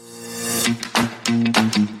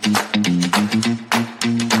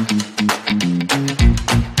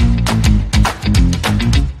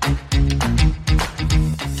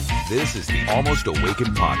Almost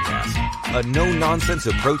Awakened podcast, a no-nonsense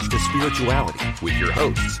approach to spirituality with your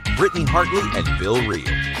hosts, Brittany Hartley and Bill Reel.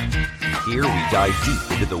 Here we dive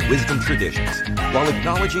deep into the wisdom traditions while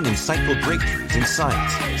acknowledging insightful breakthroughs in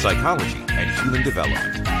science, psychology, and human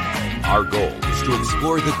development. Our goal is to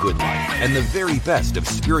explore the good life and the very best of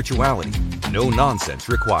spirituality. No nonsense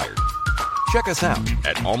required. Check us out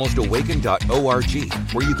at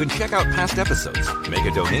almostawakened.org, where you can check out past episodes, make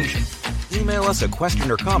a donation, email us a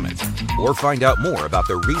question or comment, or find out more about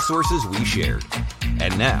the resources we shared.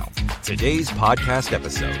 And now, today's podcast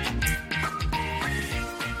episode.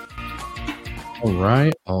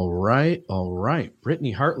 All right.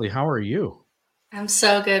 Brittany Hartley, how are you? I'm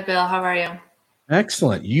so good, Bill. How are you?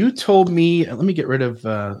 Excellent. You told me, let me get rid of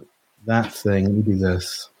that thing. Let me do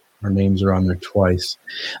this. Our names are on there twice.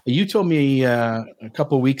 You told me a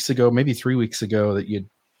couple of weeks ago, maybe 3 weeks ago, that you'd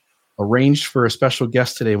arranged for a special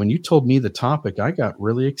guest today. When you told me the topic, I got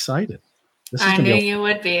really excited. I knew you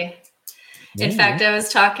would be. In fact, I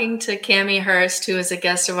was talking to Cammie Hurst, who was a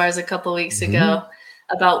guest of ours a couple of weeks ago,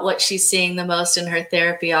 about what she's seeing the most in her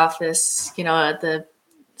therapy office, at the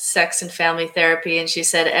sex and family therapy. And she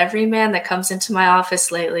said, every man that comes into my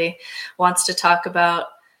office lately wants to talk about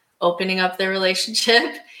opening up their relationship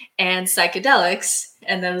and psychedelics.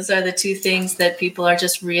 And those are the two things that people are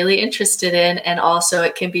just really interested in. And also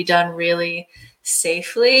it can be done really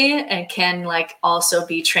safely and can also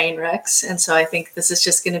be train wrecks. And so I think this is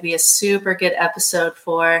just going to be a super good episode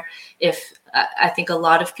for if I think a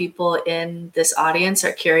lot of people in this audience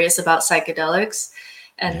are curious about psychedelics.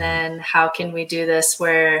 And then how can we do this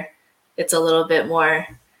where it's a little bit more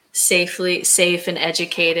safe and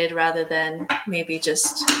educated rather than maybe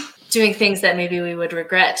just doing things that maybe we would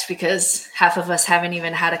regret because half of us haven't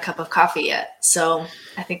even had a cup of coffee yet. So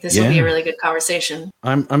I think this will be a really good conversation.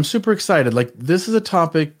 I'm super excited. This is a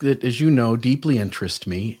topic that, as you know, deeply interests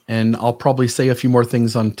me. And I'll probably say a few more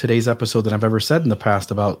things on today's episode than I've ever said in the past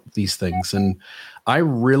about these things. And I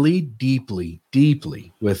really deeply,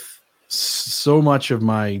 with so much of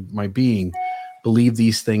my being, believe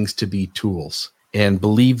these things to be tools and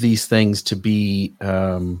believe these things to be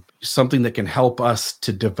something that can help us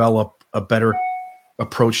to develop a better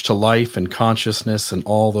approach to life and consciousness and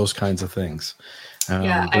all those kinds of things.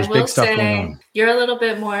 I will say you're a little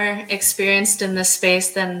bit more experienced in this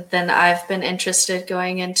space than I've been interested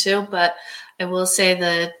going into, but I will say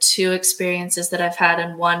the two experiences that I've had,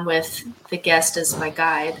 and one with the guest as my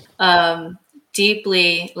guide,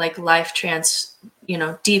 deeply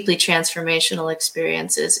deeply transformational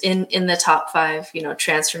experiences in the top 5,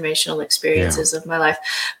 transformational experiences of my life.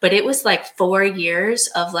 But it was 4 years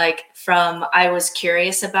of from I was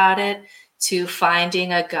curious about it to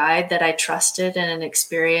finding a guide that I trusted and an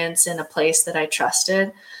experience in a place that I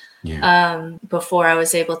trusted before I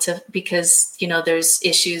was able to, because, there's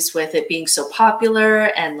issues with it being so popular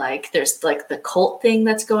and there's the cult thing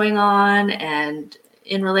that's going on and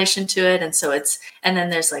in relation to it. And so and then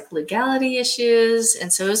there's legality issues.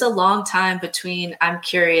 And so it was a long time between I'm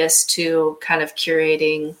curious to kind of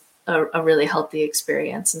curating a really healthy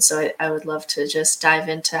experience. And so I would love to just dive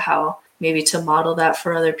into how maybe to model that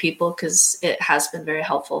for other people, because it has been very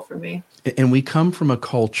helpful for me. And we come from a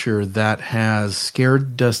culture that has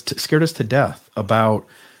scared us to death about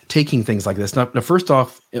taking things like this. Now, first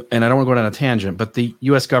off, and I don't want to go down a tangent, but the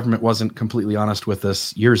U.S. government wasn't completely honest with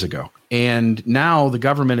us years ago. And now the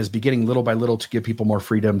government is beginning little by little to give people more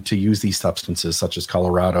freedom to use these substances, such as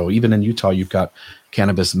Colorado. Even in Utah, you've got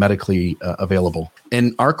cannabis medically available.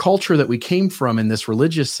 And our culture that we came from in this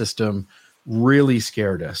religious system really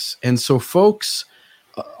scared us. And so folks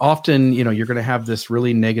often, you're going to have this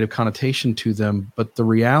really negative connotation to them. But the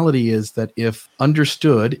reality is that if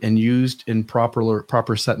understood and used in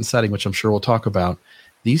proper set and setting, which I'm sure we'll talk about,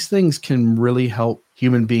 these things can really help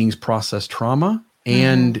human beings process trauma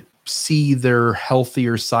and see their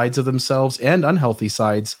healthier sides of themselves and unhealthy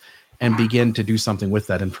sides and begin to do something with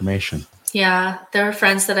that information. Yeah, there were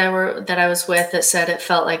friends that I was with that said it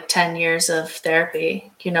felt like 10 years of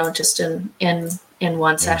therapy, just in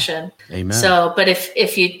one session. Amen. So, but if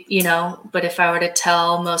I were to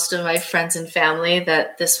tell most of my friends and family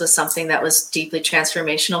that this was something that was deeply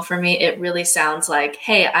transformational for me, it really sounds like,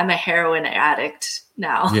 hey, I'm a heroin addict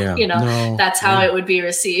now. That's how it would be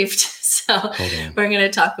received. So we're going to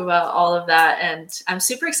talk about all of that. And I'm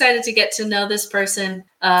super excited to get to know this person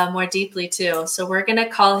more deeply too. So we're going to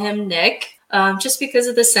call him Nick. Just because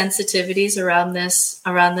of the sensitivities around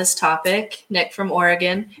this topic, Nick from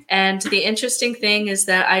Oregon. And the interesting thing is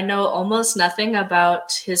that I know almost nothing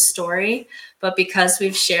about his story, but because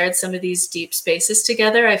we've shared some of these deep spaces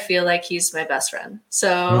together, I feel like he's my best friend.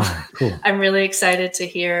 So cool. I'm really excited to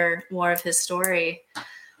hear more of his story.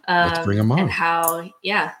 Let's bring him on. And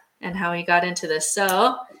how he got into this.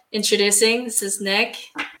 So introducing, this is Nick.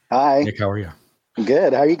 Hi. Nick, how are you?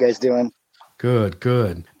 Good. How are you guys doing? Good.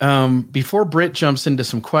 Before Britt jumps into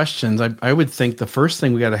some questions, I would think the first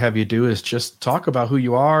thing we got to have you do is just talk about who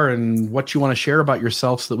you are and what you want to share about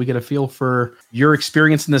yourself so that we get a feel for your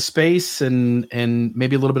experience in this space and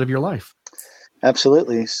maybe a little bit of your life.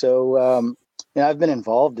 Absolutely. So, I've been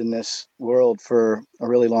involved in this world for a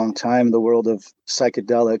really long time, the world of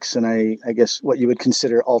psychedelics, and I guess what you would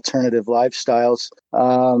consider alternative lifestyles.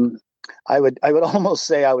 I would almost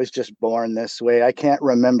say I was just born this way. I can't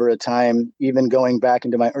remember a time, even going back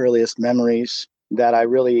into my earliest memories, that I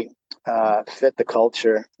really fit the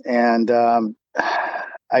culture. And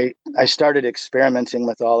I started experimenting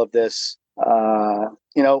with all of this,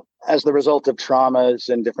 as the result of traumas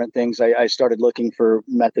and different things. I started looking for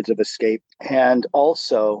methods of escape, and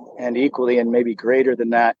also, and equally, and maybe greater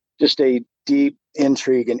than that, just a deep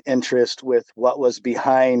intrigue and interest with what was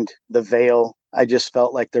behind the veil. I just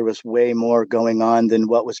felt like there was way more going on than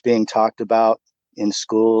what was being talked about in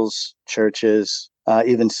schools, churches,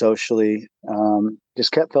 even socially.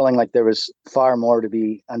 Just kept feeling like there was far more to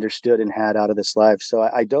be understood and had out of this life. So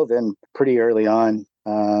I dove in pretty early on.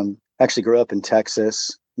 Actually grew up in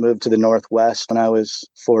Texas, moved to the Northwest when I was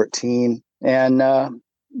 14. And,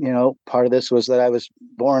 part of this was that I was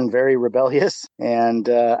born very rebellious, and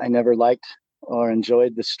I never liked or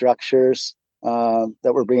enjoyed the structures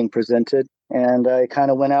that were being presented. And I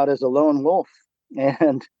kind of went out as a lone wolf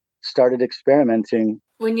and started experimenting.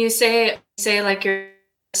 When you say like your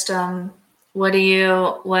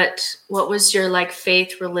what was your like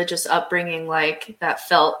faith, religious upbringing like that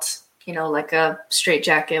felt, like a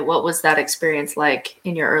straitjacket? What was that experience like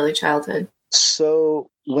in your early childhood? So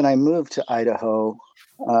when I moved to Idaho,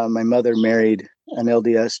 my mother married an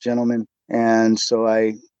LDS gentleman. And so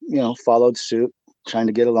I, followed suit, trying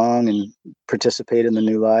to get along and participate in the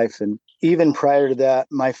new life. And even prior to that,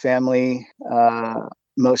 my family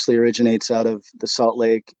mostly originates out of the Salt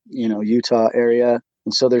Lake, Utah area.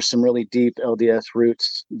 And so there's some really deep LDS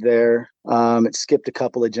roots there. It skipped a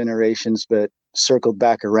couple of generations, but circled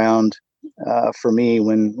back around for me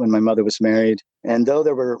when my mother was married. And though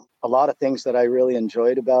there were a lot of things that I really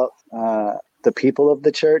enjoyed about the people of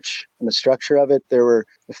the church and the structure of it, there were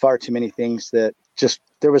far too many things that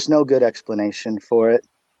there was no good explanation for it.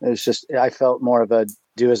 It was just, I felt more of a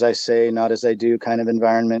do as I say, not as I do kind of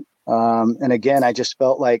environment. And again, I just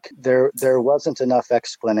felt like there wasn't enough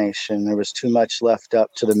explanation. There was too much left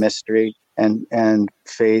up to the mystery and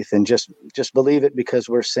faith, and just believe it because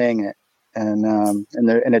we're saying it, and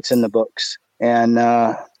it's in the books. And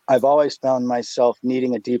I've always found myself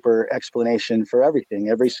needing a deeper explanation for everything,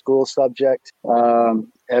 every school subject,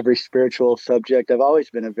 every spiritual subject. I've always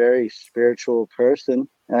been a very spiritual person,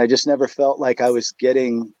 and I just never felt like I was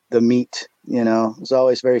getting the meat. It was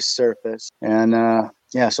always very surface. And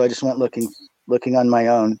so I just went looking on my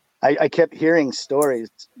own. I kept hearing stories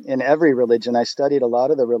in every religion. I studied a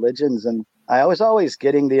lot of the religions, and I was always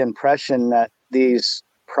getting the impression that these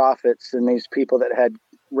prophets and these people that had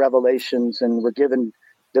revelations and were given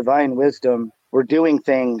divine wisdom were doing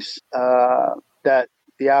things that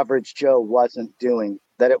the average Joe wasn't doing.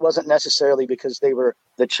 That it wasn't necessarily because they were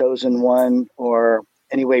the chosen one or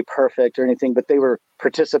any way perfect or anything, but they were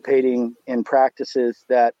participating in practices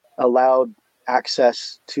that allowed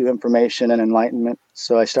access to information and enlightenment.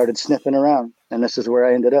 So I started sniffing around, and this is where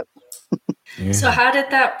I ended up. Yeah. So how did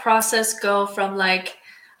that process go from like,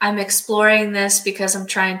 I'm exploring this because I'm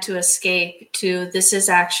trying to escape, to this is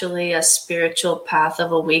actually a spiritual path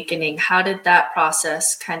of awakening? How did that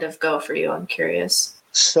process kind of go for you? I'm curious.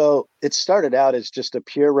 So it started out as just a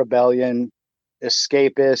pure rebellion,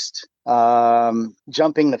 escapist,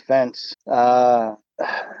 jumping the fence.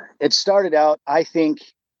 It started out, I think,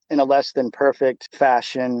 in a less than perfect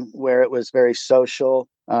fashion where it was very social,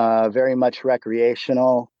 very much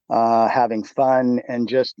recreational, having fun, and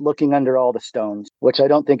just looking under all the stones, which I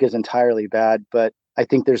don't think is entirely bad, but I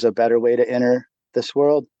think there's a better way to enter this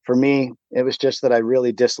world. For me, it was just that I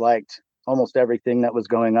really disliked almost everything that was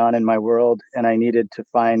going on in my world, and I needed to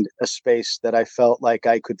find a space that I felt like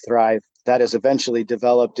I could thrive. That has eventually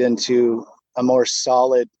developed into a more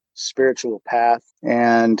solid spiritual path,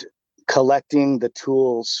 and collecting the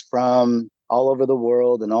tools from all over the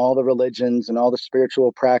world and all the religions and all the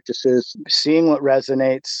spiritual practices, seeing what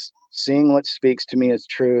resonates, seeing what speaks to me as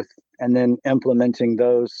truth, and then implementing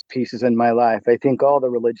those pieces in my life. I think all the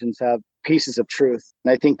religions have pieces of truth.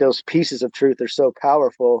 And I think those pieces of truth are so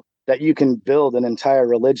powerful that you can build an entire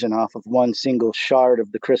religion off of one single shard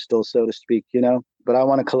of the crystal, so to speak, But I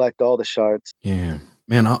want to collect all the shards. Yeah.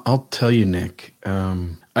 Man, I'll tell you, Nick.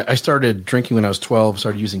 I started drinking when I was 12,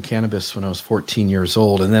 started using cannabis when I was 14 years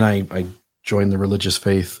old. And then I joined the religious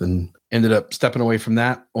faith and ended up stepping away from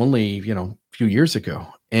that only, a few years ago.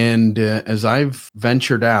 And as I've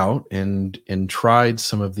ventured out and tried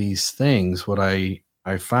some of these things, what I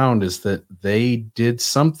found is that they did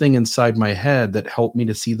something inside my head that helped me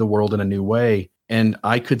to see the world in a new way. And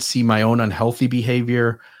I could see my own unhealthy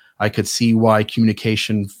behavior. I could see why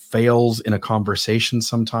communication fails in a conversation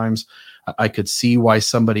sometimes. I could see why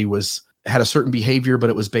somebody had a certain behavior,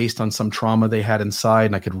 but it was based on some trauma they had inside.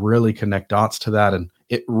 And I could really connect dots to that. And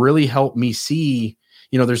it really helped me see,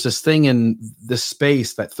 there's this thing in this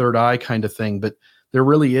space, that third eye kind of thing, but there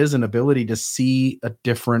really is an ability to see a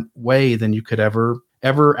different way than you could ever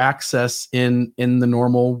access in the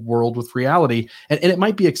normal world with reality. And it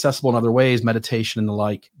might be accessible in other ways, meditation and the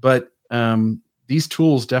like, but these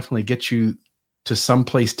tools definitely get you to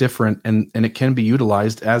someplace different, and it can be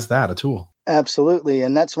utilized as a tool. Absolutely.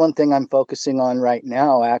 And that's one thing I'm focusing on right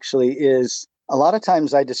now, actually, is a lot of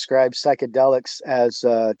times I describe psychedelics as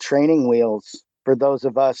training wheels for those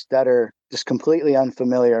of us that are just completely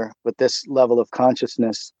unfamiliar with this level of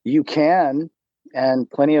consciousness. You can, and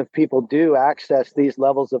plenty of people do, access these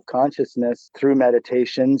levels of consciousness through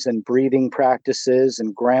meditations and breathing practices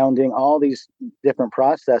and grounding, all these different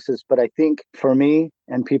processes. But I think for me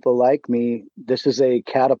and people like me, this is a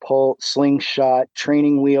catapult, slingshot,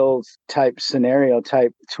 training wheels type scenario,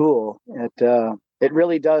 type tool. It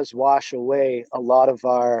really does wash away a lot of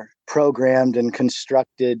our programmed and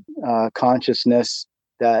constructed consciousness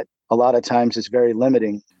that a lot of times is very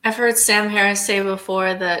limiting. I've heard Sam Harris say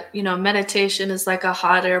before that, meditation is like a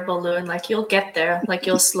hot air balloon. Like you'll get there, like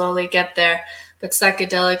you'll slowly get there. But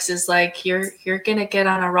psychedelics is like you're going to get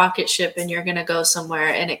on a rocket ship and you're going to go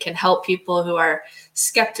somewhere, and it can help people who are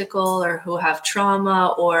skeptical or who have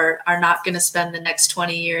trauma or are not going to spend the next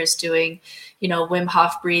 20 years doing, Wim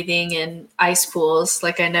Hof breathing in ice pools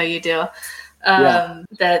like I know you do.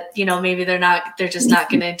 That, maybe they're just not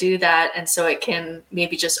going to do that. And so it can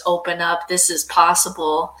maybe just open up, this is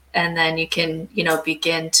possible. And then you can,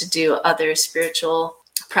 begin to do other spiritual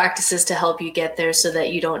practices to help you get there so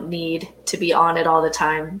that you don't need to be on it all the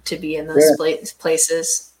time to be in those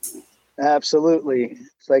places. Absolutely.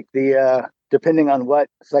 It's like depending on what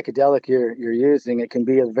psychedelic you're using, it can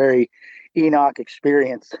be a very Enoch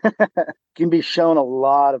experience. Can be shown a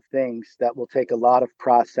lot of things that will take a lot of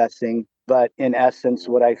processing. But in essence,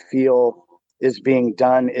 what I feel is being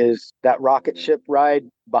done is that rocket ship ride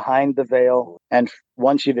behind the veil. And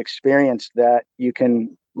once you've experienced that, you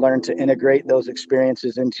can learn to integrate those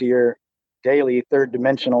experiences into your daily third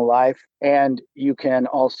dimensional life. And you can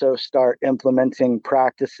also start implementing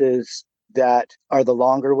practices that are the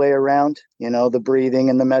longer way around, the breathing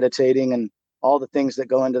and the meditating and all the things that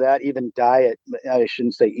go into that, even diet. I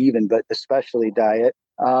shouldn't say even, but especially diet.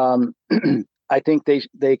 I think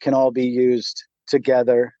they can all be used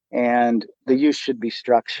together, and the use should be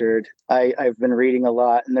structured. I've been reading a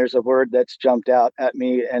lot, and there's a word that's jumped out at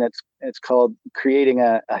me, and it's called creating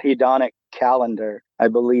a hedonic calendar. I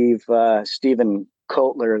believe Stephen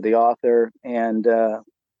Kotler, the author, and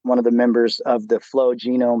one of the members of the Flow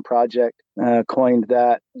Genome Project, coined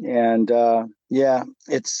that. And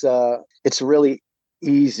it's really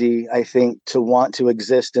easy, I think, to want to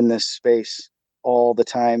exist in this space all the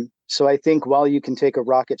time. So I think while you can take a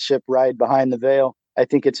rocket ship ride behind the veil, I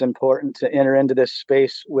think it's important to enter into this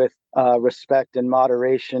space with respect and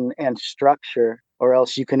moderation and structure, or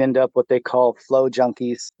else you can end up what they call flow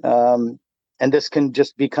junkies. And this can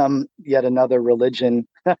just become yet another religion,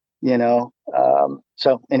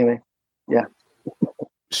 So anyway, yeah.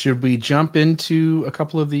 Should we jump into a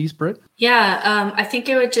couple of these, Britt? Yeah, I think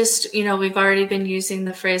it would just, we've already been using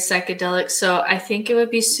the phrase psychedelic. So I think it would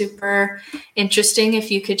be super interesting if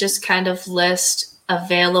you could just kind of list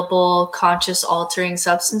available conscious altering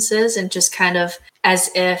substances and just kind of as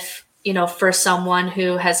if, for someone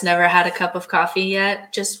who has never had a cup of coffee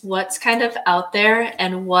yet, just what's kind of out there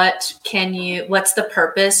and what's the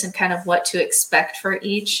purpose and kind of what to expect for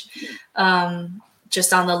each.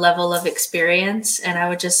 Just on the level of experience. And I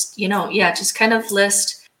would just, just kind of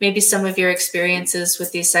list maybe some of your experiences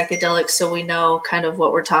with these psychedelics so we know kind of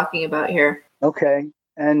what we're talking about here. Okay.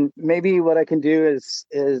 And maybe what I can do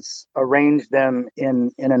is arrange them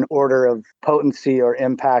in an order of potency or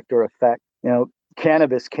impact or effect.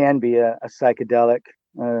 Cannabis can be a psychedelic,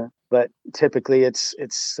 but typically it's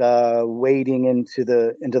wading into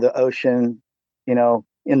the ocean,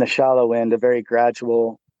 in the shallow end, a very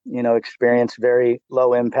gradual experience, very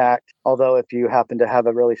low impact. Although if you happen to have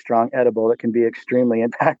a really strong edible, it can be extremely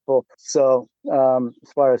impactful. So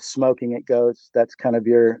as far as smoking it goes, that's kind of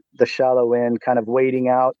the shallow end, kind of waiting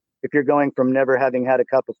out. If you're going from never having had a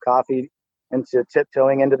cup of coffee into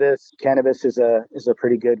tiptoeing into this, cannabis is a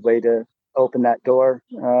pretty good way to open that door.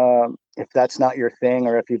 If that's not your thing,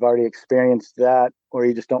 or if you've already experienced that, or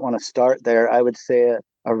you just don't want to start there, I would say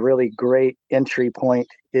a really great entry point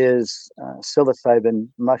is psilocybin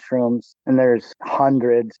mushrooms, and there's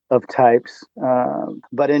hundreds of types.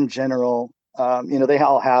 But in general, they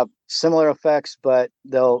all have similar effects, but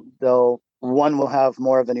one will have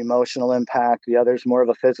more of an emotional impact. The other's more of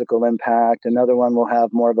a physical impact. Another one will have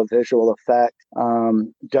more of a visual effect.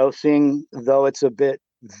 Dosing, though it's a bit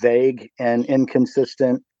vague and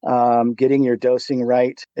inconsistent, getting your dosing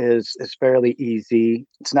right is fairly easy.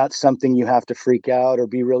 It's not something you have to freak out or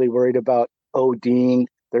be really worried about ODing.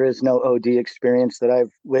 There is no OD experience that I've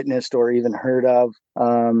witnessed or even heard of.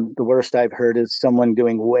 The worst I've heard is someone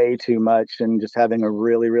doing way too much and just having a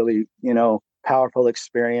really, really, powerful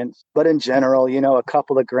experience. But in general, a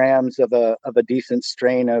couple of grams of a decent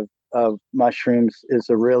strain of mushrooms is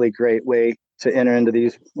a really great way to enter into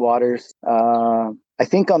these waters. I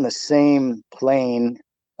think on the same plane,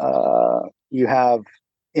 you have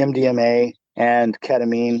MDMA and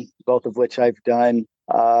ketamine, both of which I've done.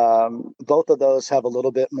 Both of those have a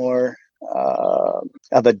little bit more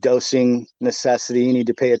of a dosing necessity. You need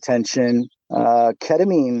to pay attention.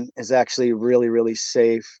 Ketamine is actually really, really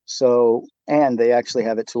safe. And they actually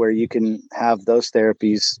have it to where you can have those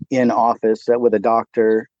therapies in office with a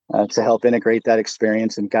doctor to help integrate that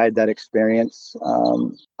experience and guide that experience.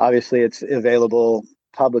 Obviously, it's available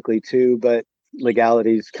publicly too, but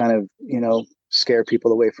legalities kind of, scare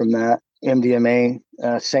people away from that. MDMA,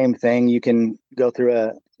 same thing. You can go through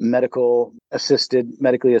a medically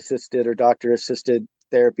assisted or doctor assisted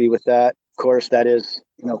therapy with that. Of course, that is,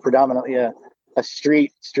 predominantly a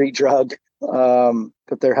street drug.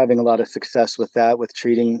 But they're having a lot of success with that, with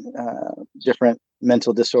treating different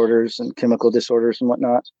mental disorders and chemical disorders and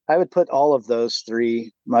whatnot. I would put all of those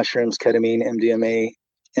three, mushrooms, ketamine, MDMA,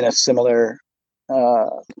 in a similar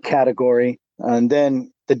category. And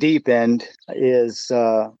then the deep end is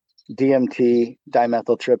DMT,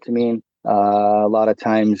 dimethyltryptamine, a lot of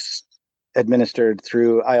times administered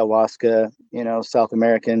through ayahuasca, South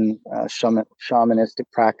American shamanistic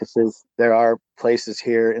practices. There are places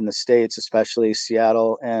here in the States, especially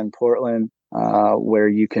Seattle and Portland, where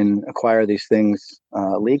you can acquire these things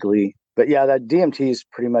legally. But yeah, that DMT is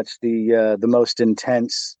pretty much the most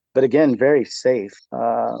intense, but again, very safe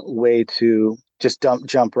way to just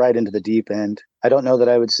jump right into the deep end. I don't know that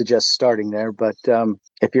I would suggest starting there, but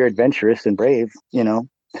if you're adventurous and brave,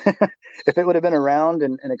 if it would have been around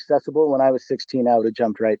and accessible when I was 16, I would have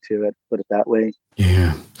jumped right to it, put it that way.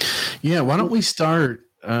 Yeah. Why don't we start,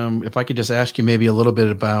 if I could just ask you maybe a little bit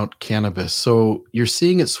about cannabis. So you're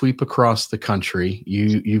seeing it sweep across the country.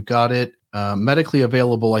 You've got it medically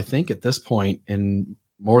available, I think, at this point in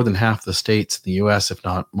more than half the states in the U.S., if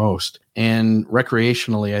not most. And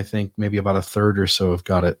recreationally, I think maybe about a third or so have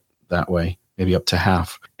got it that way, maybe up to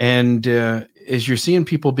half. And as you're seeing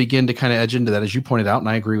people begin to kind of edge into that, as you pointed out, and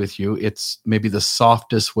I agree with you, it's maybe the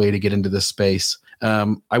softest way to get into this space.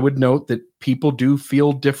 I would note that people do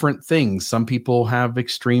feel different things. Some people have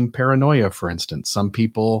extreme paranoia, for instance. Some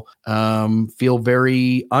people feel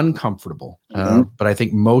very uncomfortable. But I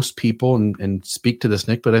think most people, and speak to this,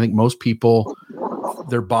 Nick, but I think most people,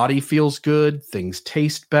 their body feels good. Things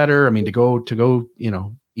taste better. I mean, to go,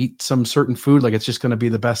 eat some certain food, like it's just going to be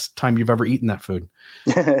the best time you've ever eaten that food.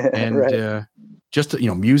 And right.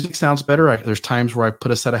 Music sounds better. There's times where I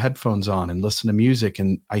put a set of headphones on and listen to music,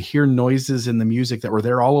 and I hear noises in the music that were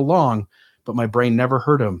there all along, but my brain never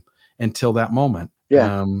heard them until that moment.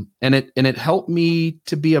 Yeah. And it helped me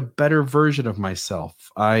to be a better version of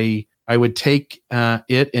myself. I would take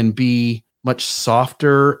it and be much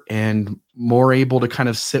softer and more able to kind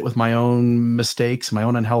of sit with my own mistakes, my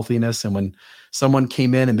own unhealthiness. And when someone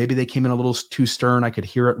came in and maybe they came in a little too stern, I could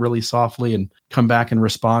hear it really softly and come back and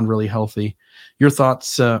respond really healthy. Your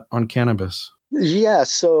thoughts on cannabis? Yeah.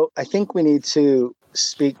 So I think we need to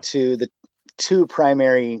speak to the two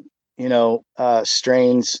primary,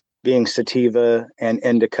 strains, being sativa and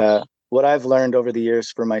indica. What I've learned over the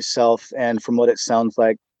years for myself, and from what it sounds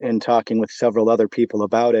like in talking with several other people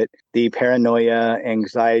about it, the paranoia,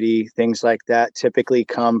 anxiety, things like that typically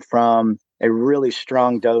come from a really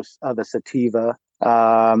strong dose of a sativa.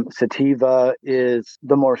 Sativa is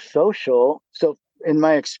the more social. So in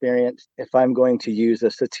my experience, if I'm going to use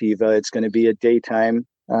a sativa, it's going to be a daytime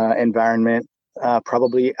environment.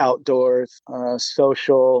 probably outdoors,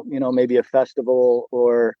 social, maybe a festival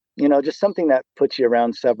or, just something that puts you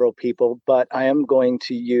around several people. But I am going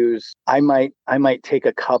to use, I might take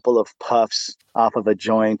a couple of puffs off of a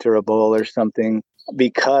joint or a bowl or something,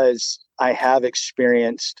 because I have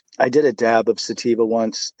experienced, I did a dab of sativa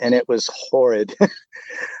once and it was horrid.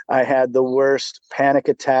 I had the worst panic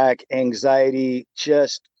attack, anxiety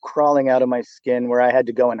just crawling out of my skin, where I had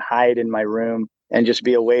to go and hide in my room and just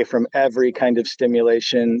be away from every kind of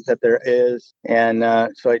stimulation that there is. And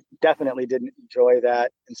so I definitely didn't enjoy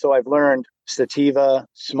that. And so I've learned sativa,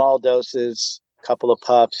 small doses, couple of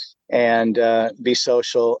puffs, and be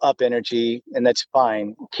social, up energy, and that's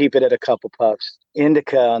fine. Keep it at a couple puffs.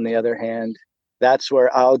 Indica, on the other hand, that's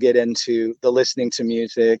where I'll get into the listening to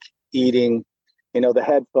music, eating, the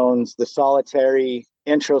headphones, the solitary,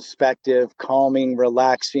 introspective, calming,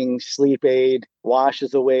 relaxing sleep aid,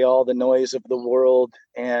 washes away all the noise of the world,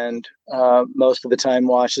 and most of the time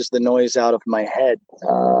washes the noise out of my head.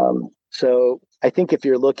 So I think if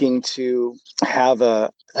you're looking to have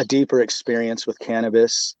a deeper experience with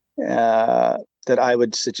cannabis, that I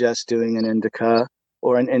would suggest doing an indica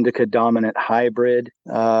or an indica dominant hybrid.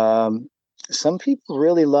 Some people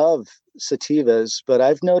really love sativas, but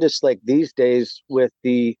I've noticed like these days with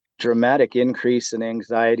the dramatic increase in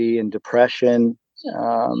anxiety and depression,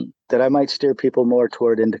 that I might steer people more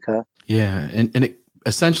toward indica. Yeah. And it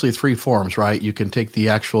essentially 3 forms, right? You can take the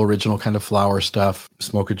actual original kind of flower stuff,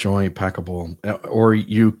 smoke a joint, pack a bowl, or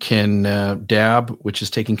you can dab, which is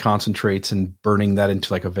taking concentrates and burning that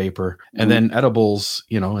into like a vapor, and then edibles,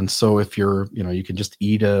 and so if you're, you can just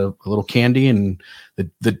eat a little candy, and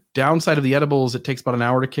the downside of the edibles, it takes about an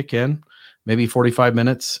hour to kick in, maybe 45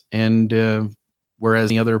 minutes. And whereas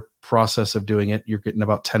the other process of doing it, you're getting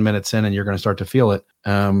about 10 minutes in and you're going to start to feel it.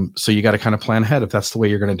 So you got to kind of plan ahead if that's the way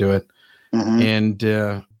you're going to do it.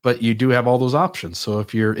 And but you do have all those options. So if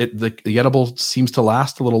the edible seems to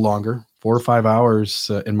last a little longer, 4 or 5 hours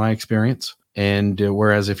in my experience. And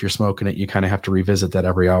whereas if you're smoking it, you kind of have to revisit that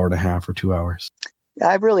every hour and a half or 2 hours.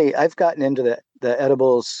 I've gotten into the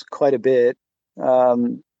edibles quite a bit.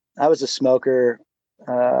 I was a smoker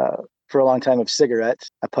for a long time of cigarettes.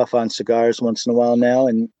 I puff on cigars once in a while now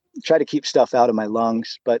and try to keep stuff out of my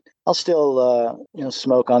lungs, but I'll still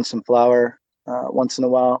smoke on some flower once in a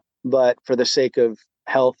while. But for the sake of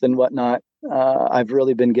health and whatnot, I've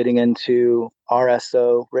really been getting into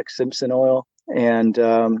RSO, Rick Simpson oil, and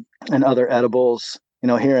other edibles.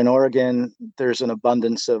 Here in Oregon, there's an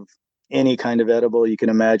abundance of any kind of edible you can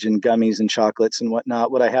imagine, gummies and chocolates and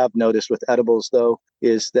whatnot. What I have noticed with edibles, though,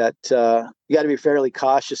 is that you got to be fairly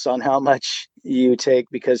cautious on how much you take,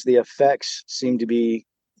 because the effects seem to be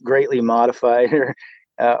greatly modified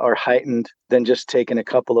or heightened than just taking a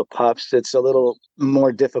couple of puffs. It's a little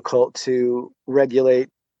more difficult to regulate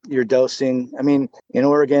your dosing. I mean, in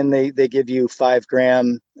Oregon, they give you 5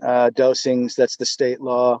 gram dosings. That's the state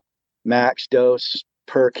law. Max dose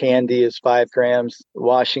per candy is 5 grams.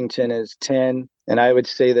 Washington is 10. And I would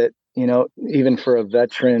say that, even for a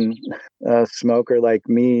veteran smoker like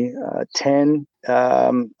me, 10,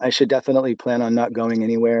 I should definitely plan on not going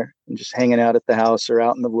anywhere and just hanging out at the house or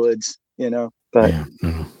out in the woods, But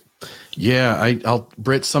I'll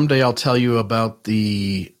Britt, someday I'll tell you about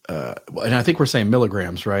the and I think we're saying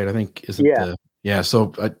milligrams, right? I think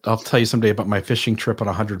so I'll tell you someday about my fishing trip on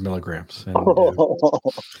 100 milligrams. And,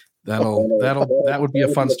 that would be a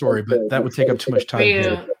fun story, but that would take up too much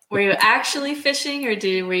time. Were you actually fishing, or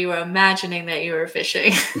were you imagining that you were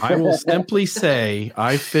fishing? I will simply say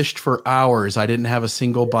I fished for hours. I didn't have a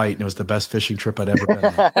single bite, and it was the best fishing trip I'd ever been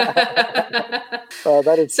on. Oh,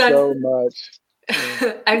 that is so much.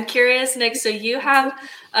 I'm curious, Nick, so you have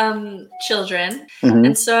children,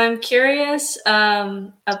 and so I'm curious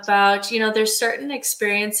about, there's certain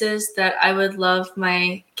experiences that I would love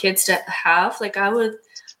my kids to have. Like I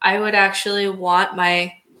would actually want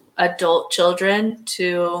my adult children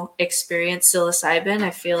to experience psilocybin.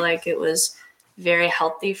 I feel like it was very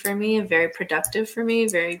healthy for me, very productive for me,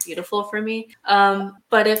 very beautiful for me.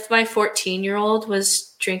 But if my 14-year-old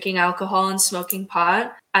was drinking alcohol and smoking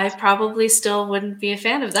pot, I probably still wouldn't be a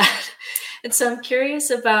fan of that. And so I'm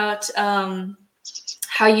curious about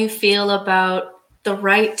how you feel about the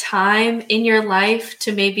right time in your life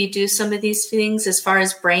to maybe do some of these things, as far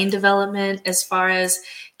as brain development, as far as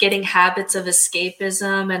getting habits of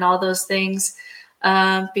escapism and all those things.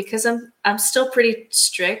 Because I'm still pretty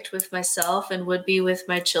strict with myself and would be with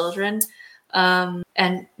my children.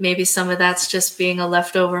 And maybe some of that's just being a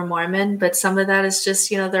leftover Mormon, but some of that is just,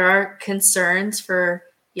 there are concerns for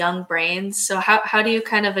young brains. So how do you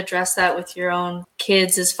kind of address that with your own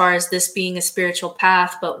kids, as far as this being a spiritual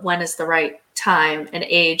path, but when is the right time and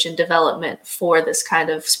age and development for this kind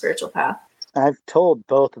of spiritual path? I've told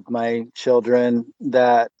both of my children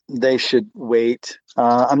that they should wait.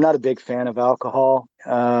 I'm not a big fan of alcohol,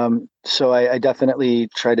 so I definitely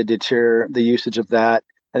try to deter the usage of that.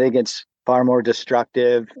 I think it's far more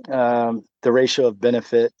destructive. The ratio of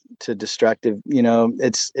benefit to destructive,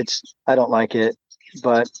 it's I don't like it.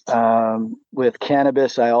 But with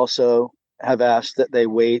cannabis, I also have asked that they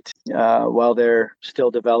wait while they're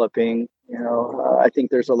still developing. I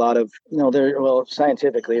think there's a lot of,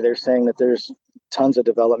 scientifically, they're saying that there's tons of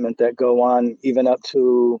development that go on even up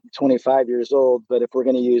to 25 years old. But if we're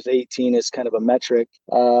going to use 18 as kind of a metric,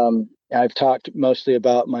 I've talked mostly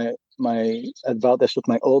about this with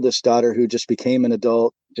my oldest daughter, who just became an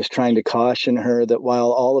adult, just trying to caution her that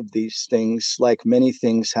while all of these things, like many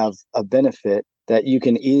things, have a benefit that you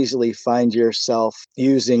can easily find yourself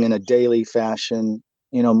using in a daily fashion,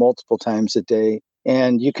 multiple times a day.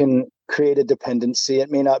 And you can create a dependency.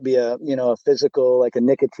 It may not be a physical, like a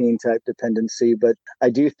nicotine type dependency, but I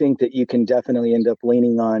do think that you can definitely end up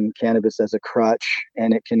leaning on cannabis as a crutch.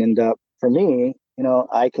 And it can end up, for me,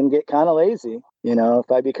 I can get kind of lazy.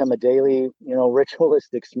 If I become a daily,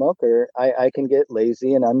 ritualistic smoker, I can get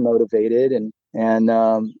lazy and unmotivated. And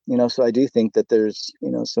so I do think that there's,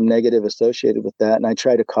 some negative associated with that. And I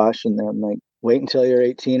try to caution them, like, wait until you're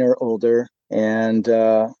 18 or older. And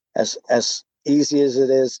as easy as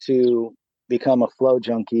it is to become a flow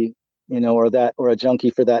junkie, or a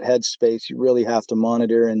junkie for that headspace, you really have to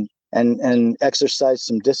monitor and exercise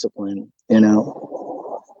some discipline,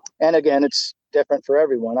 And again, it's different for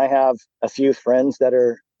everyone. I have a few friends that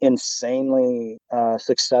are insanely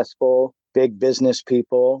successful, big business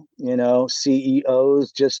people,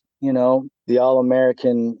 CEOs, just, the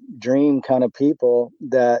all-American dream kind of people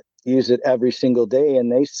that use it every single day.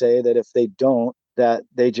 And they say that if they don't, that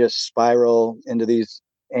they just spiral into these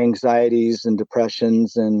anxieties and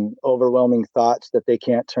depressions and overwhelming thoughts that they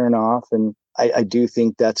can't turn off. And I do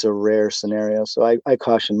think that's a rare scenario. So I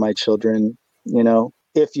caution my children,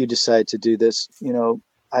 if you decide to do this,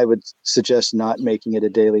 I would suggest not making it a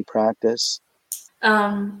daily practice.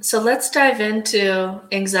 So let's dive into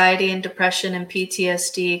anxiety and depression and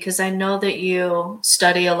PTSD, because I know that you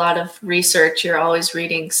study a lot of research. You're always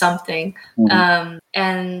reading something. Mm-hmm.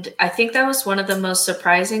 And I think that was one of the most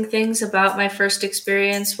surprising things about my first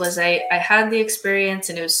experience was I had the experience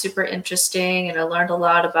and it was super interesting and I learned a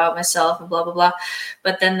lot about myself and blah, blah, blah.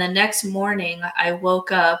 But then the next morning I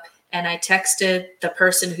woke up and I texted the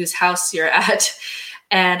person whose house you're at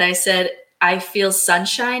and I said, I feel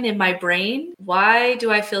sunshine in my brain. Why do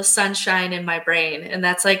I feel sunshine in my brain? And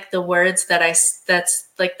that's like the words that's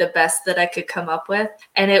like the best that I could come up with.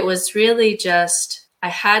 And it was really just, I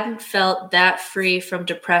hadn't felt that free from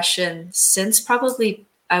depression since probably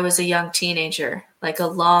I was a young teenager, like a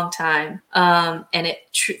long time. And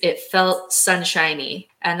it felt sunshiny.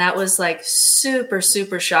 And that was like super,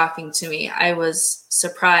 super shocking to me. I was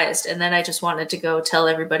surprised. And then I just wanted to go tell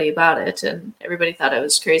everybody about it. And everybody thought I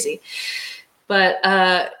was crazy. But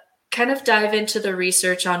kind of dive into the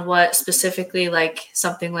research on what specifically like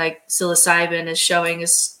something like psilocybin is showing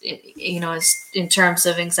is, is in terms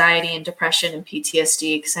of anxiety and depression and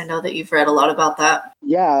PTSD, because I know that you've read a lot about that.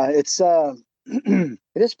 Yeah, it's it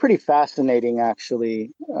is pretty fascinating,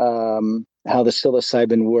 actually, how the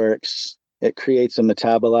psilocybin works. It creates a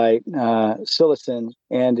metabolite, psilocin,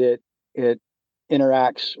 and it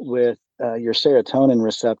interacts with your serotonin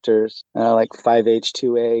receptors, like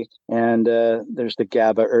 5-HT2A, and there's the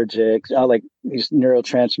GABAergic, like these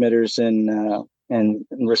neurotransmitters and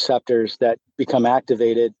receptors that become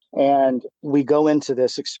activated. And we go into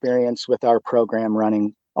this experience with our program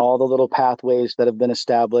running, all the little pathways that have been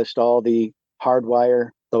established, all the hardwire,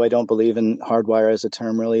 though I don't believe in hardwire as a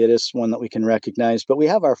term, really. It is one that we can recognize. But we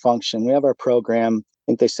have our function, we have our program. I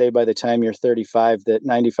think they say by the time you're 35 that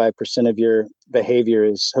 95% of your behavior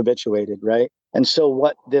is habituated, right? And so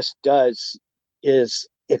what this does is,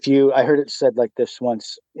 I heard it said like this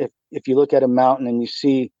once, if you look at a mountain and you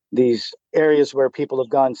see these areas where people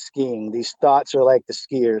have gone skiing, these thoughts are like the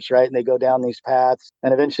skiers, right? And they go down these paths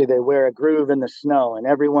and eventually they wear a groove in the snow, and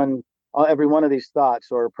every one of these thoughts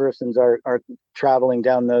or persons are traveling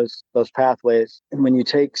down those pathways. And when you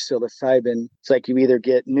take psilocybin, it's like you either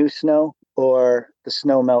get new snow or the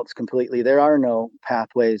snow melts completely. There are no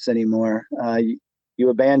pathways anymore. You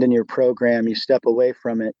abandon your program, you step away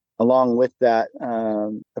from it. Along with that,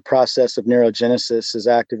 the process of neurogenesis is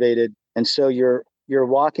activated. And so you're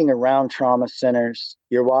walking around trauma centers,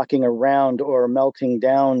 you're walking around or melting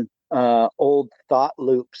down old thought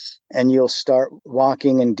loops, and you'll start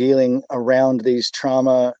walking and dealing around these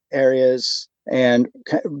trauma areas and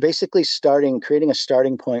basically creating a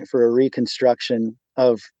starting point for a reconstruction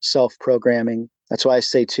of self-programming. That's why I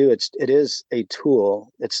say too, it is a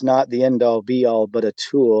tool. It's not the end all be all, but a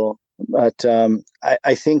tool. But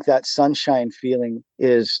I think that sunshine feeling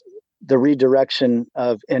is the redirection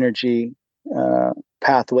of energy,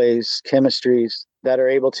 pathways, chemistries that are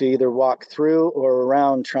able to either walk through or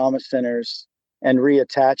around trauma centers and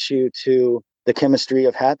reattach you to the chemistry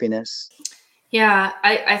of happiness. Yeah,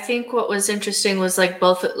 I think what was interesting was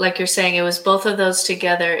both, like you're saying, it was both of those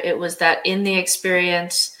together. It was that in the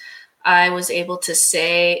experience, I was able to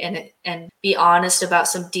say and be honest about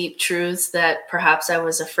some deep truths that perhaps I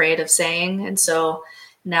was afraid of saying. And so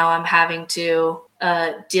now I'm having to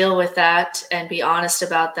deal with that and be honest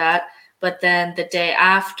about that. But then the day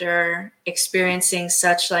after, experiencing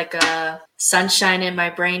such like a sunshine in my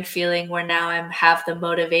brain feeling where now I have the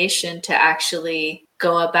motivation to actually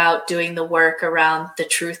go about doing the work around the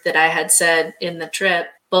truth that I had said in the trip.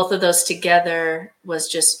 Both of those together was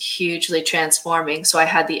just hugely transforming. So I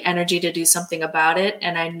had the energy to do something about it,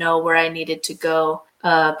 and I know where I needed to go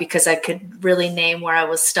because I could really name where I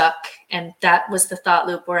was stuck. And that was the thought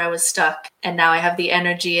loop where I was stuck. And now I have the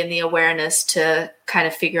energy and the awareness to kind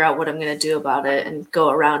of figure out what I'm going to do about it and go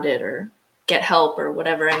around it or get help or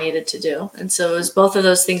whatever I needed to do. And so it was both of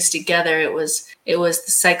those things together. It was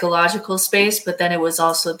the psychological space, but then it was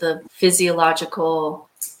also the physiological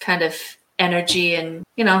kind of energy and,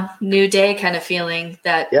 new day kind of feeling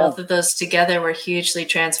that both of those together were hugely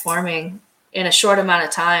transforming in a short amount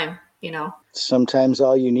of time, Sometimes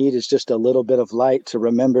all you need is just a little bit of light to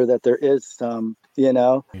remember that there is some,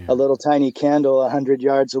 a little tiny candle 100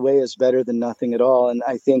 yards away is better than nothing at all. And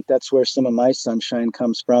I think that's where some of my sunshine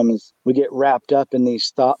comes from, is we get wrapped up in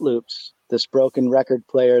these thought loops, this broken record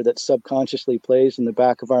player that subconsciously plays in the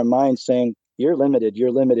back of our mind saying, you're limited,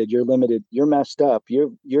 you're limited, you're limited, you're messed up,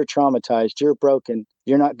 you're traumatized, you're broken,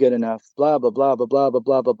 you're not good enough, blah, blah, blah, blah, blah, blah,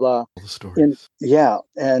 blah, blah, blah. All the stories.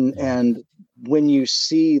 And when you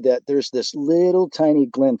see that there's this little tiny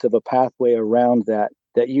glint of a pathway around that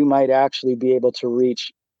you might actually be able to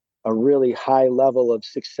reach a really high level of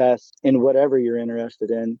success in whatever you're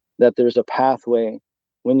interested in, that there's a pathway.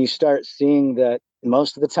 When you start seeing that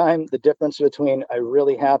most of the time, the difference between a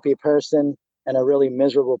really happy person and a really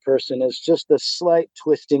miserable person is just the slight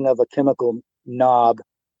twisting of a chemical knob,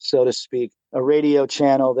 so to speak, a radio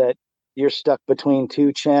channel that you're stuck between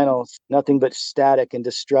two channels, nothing but static and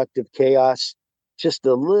destructive chaos. Just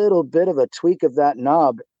a little bit of a tweak of that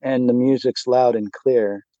knob and the music's loud and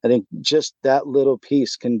clear. I think just that little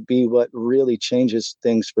piece can be what really changes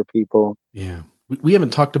things for people. Yeah. We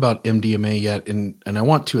haven't talked about MDMA yet, and I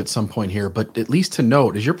want to at some point here, but at least to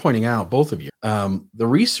note, as you're pointing out, both of you, the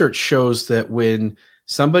research shows that when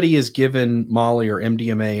somebody is given Molly or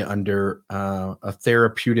MDMA under a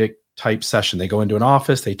therapeutic type session, they go into an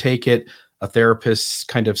office, they take it, a therapist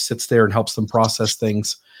kind of sits there and helps them process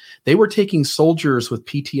things. They were taking soldiers with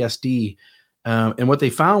PTSD, and what they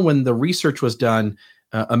found when the research was done,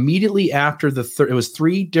 immediately after it was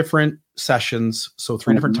 3 different sessions, so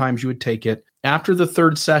 3 different times you would take it. After the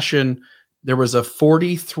 3rd session, there was a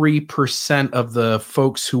 43% of the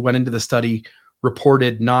folks who went into the study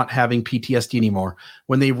reported not having PTSD anymore.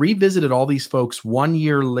 When they revisited all these folks 1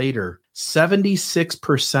 year later,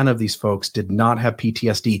 76% of these folks did not have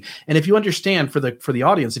PTSD. And if you understand, for the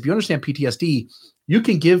audience, if you understand PTSD, you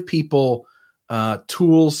can give people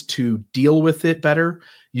tools to deal with it better.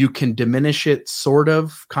 You can diminish it, sort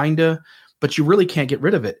of, kind of, but you really can't get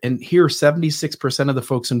rid of it. And here, 76% of the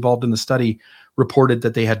folks involved in the study reported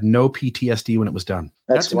that they had no PTSD when it was done.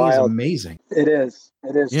 That to me is amazing. It is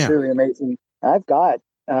truly amazing. I've got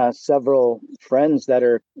several friends that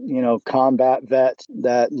are, combat vets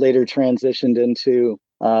that later transitioned into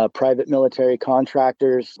private military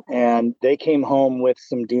contractors, and they came home with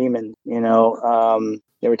some demons.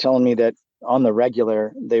 They were telling me that on the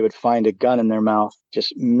regular, they would find a gun in their mouth,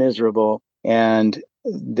 just miserable. And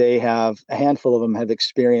a handful of them have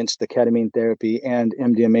experienced the ketamine therapy and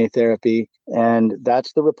MDMA therapy. And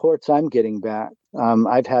that's the reports I'm getting back.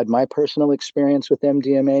 I've had my personal experience with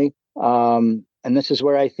MDMA. And this is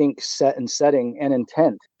where I think setting and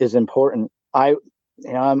intent is important. I'm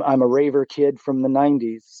a raver kid from the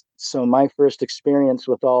 90s. So my first experience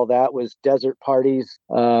with all that was desert parties,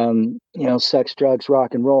 sex, drugs,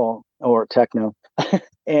 rock and roll, or techno.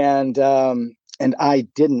 And I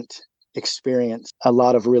didn't experience a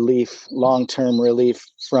lot of relief, long-term relief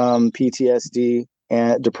from PTSD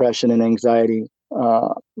and depression and anxiety,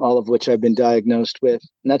 all of which I've been diagnosed with.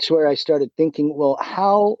 And that's where I started thinking, well,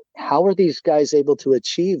 how are these guys able to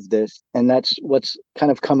achieve this? And that's what's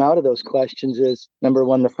kind of come out of those questions is, number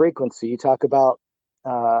one, the frequency. You talk about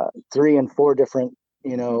 3 and 4 different,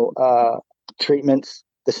 treatments.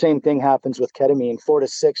 The same thing happens with ketamine. 4 to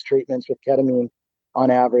 6 treatments with ketamine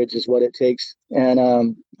on average is what it takes.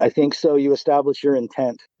 And I think so you establish your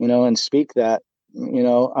intent, and speak that,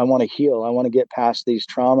 I want to heal. I want to get past these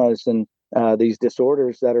traumas and these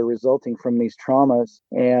disorders that are resulting from these traumas.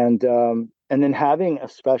 And then having a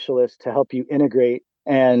specialist to help you integrate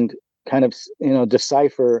and kind of,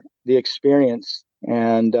 decipher the experience.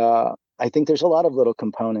 And I think there's a lot of little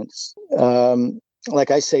components.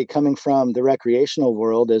 Like I say, coming from the recreational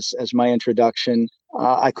world as my introduction,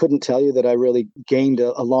 I couldn't tell you that I really gained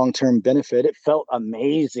a long-term benefit. It felt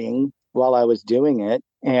amazing while I was doing it.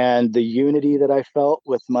 And the unity that I felt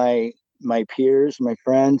with my peers, my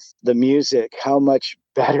friends, the music, how much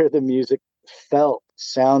better the music felt,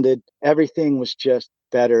 sounded, everything was just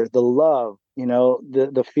better. The love,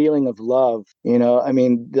 the feeling of love,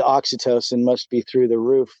 the oxytocin must be through the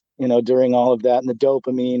roof, during all of that, and the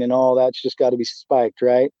dopamine and all that's just got to be spiked,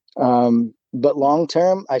 right? But long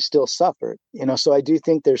term, I still suffered, so I do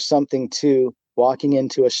think there's something to walking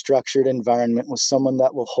into a structured environment with someone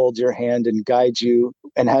that will hold your hand and guide you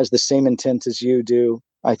and has the same intent as you do.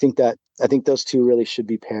 I think those two really should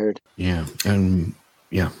be paired. Yeah. And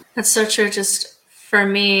yeah. That's so true. Just for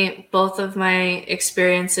me, both of my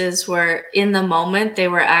experiences were in the moment. They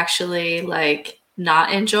were actually like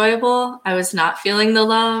not enjoyable. I was not feeling the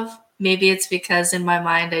love. Maybe it's because in my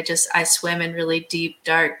mind, I swim in really deep,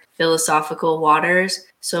 dark, philosophical waters.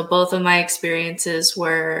 So both of my experiences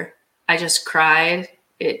were, I just cried.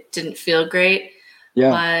 It didn't feel great.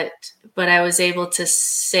 Yeah. But I was able to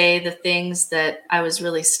say the things that I was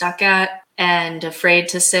really stuck at and afraid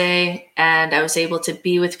to say. And I was able to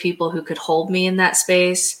be with people who could hold me in that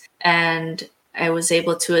space. And I was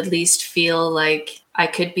able to at least feel like I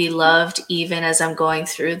could be loved even as I'm going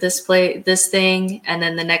through this thing. And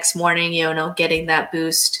then the next morning, getting that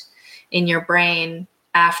boost in your brain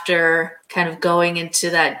after kind of going into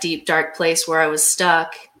that deep, dark place where I was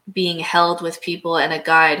stuck, being held with people and a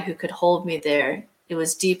guide who could hold me there. It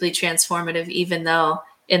was deeply transformative, even though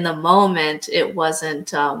in the moment it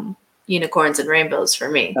wasn't unicorns and rainbows for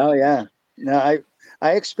me. Oh, yeah. No,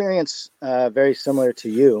 I experience very similar to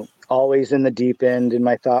you, always in the deep end in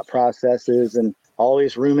my thought processes and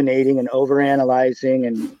always ruminating and overanalyzing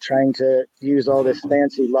and trying to use all this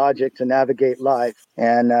fancy logic to navigate life.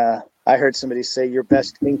 And I heard somebody say, your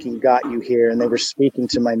best thinking got you here, and they were speaking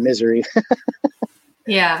to my misery.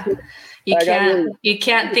 Yeah. You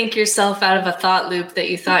can't think yourself out of a thought loop that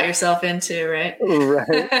you thought yourself into, right?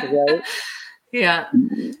 Right. Yeah.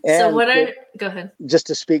 And so go ahead. Just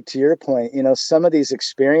to speak to your point, some of these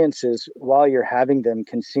experiences while you're having them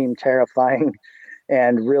can seem terrifying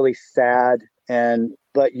and really sad,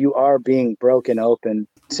 but you are being broken open.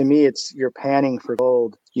 To me, it's you're panning for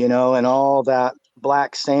gold, and all that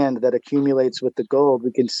black sand that accumulates with the gold.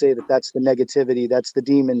 We can say that that's the negativity, that's the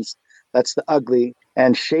demons, that's the ugly,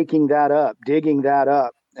 and shaking that up, digging that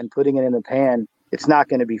up and putting it in the pan. It's not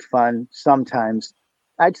going to be fun sometimes.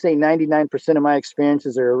 I'd say 99% of my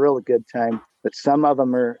experiences are a real good time, but some of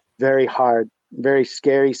them are very hard, very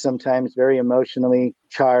scary sometimes, very emotionally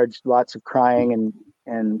charged, lots of crying.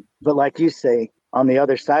 But like you say, on the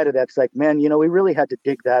other side of that, it's like, man, we really had to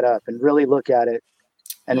dig that up and really look at it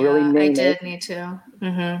and really name it. I did need to.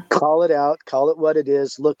 Mm-hmm. Call it out, call it what it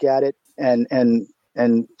is, look at it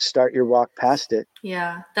and start your walk past it.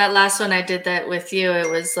 Yeah. That last one, I did that with you. It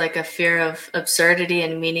was like a fear of absurdity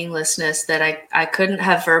and meaninglessness that I couldn't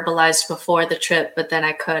have verbalized before the trip, but then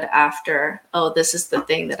I could after. Oh, this is the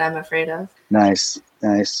thing that I'm afraid of. Nice.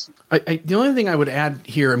 The only thing I would add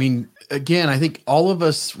here, again, I think all of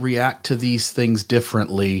us react to these things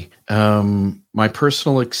differently. My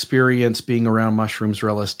personal experience being around mushrooms or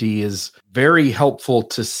LSD is very helpful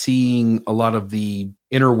to seeing a lot of the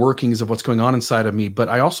inner workings of what's going on inside of me, but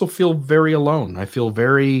I also feel very alone. I feel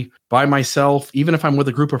very by myself, even if I'm with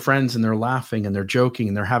a group of friends and they're laughing and they're joking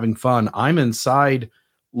and they're having fun. I'm inside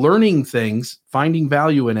learning things, finding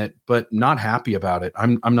value in it, but not happy about it.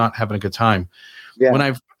 I'm not having a good time. Yeah. When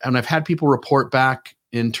I've had people report back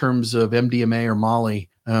in terms of MDMA or Molly,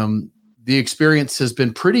 the experience has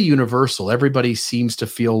been pretty universal. Everybody seems to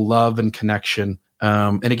feel love and connection.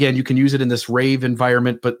 And again, you can use it in this rave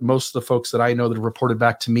environment, but most of the folks that I know that have reported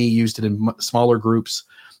back to me used it in smaller groups,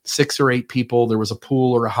 6 or 8 people. There was a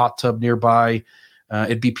pool or a hot tub nearby.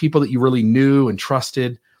 It'd be people that you really knew and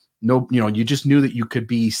trusted. You just knew that you could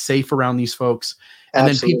be safe around these folks. And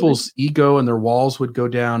Absolutely. Then people's ego and their walls would go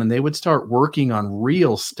down and they would start working on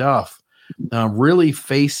real stuff, really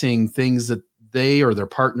facing things that they or their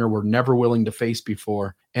partner were never willing to face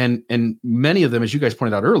before. And many of them, as you guys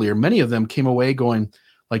pointed out earlier, many of them came away going,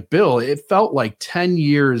 like Bill, it felt like 10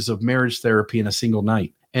 years of marriage therapy in a single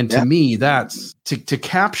night. And to me, that's to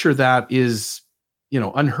capture that is,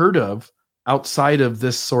 unheard of outside of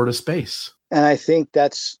this sort of space. And I think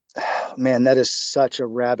that's, man, that is such a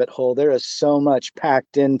rabbit hole. There is so much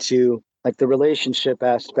packed into like the relationship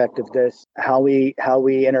aspect of this, how we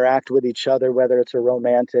interact with each other, whether it's a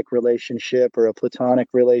romantic relationship or a platonic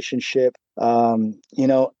relationship.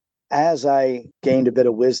 As I gained a bit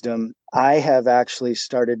of wisdom, I have actually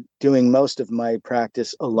started doing most of my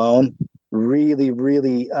practice alone, really,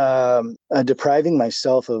 really depriving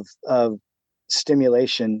myself of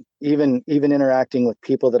stimulation, even interacting with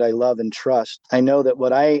people that I love and trust. I know that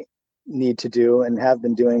what I need to do and have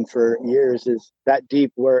been doing for years is that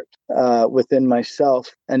deep work within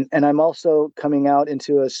myself. And I'm also coming out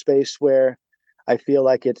into a space where I feel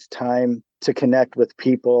like it's time to connect with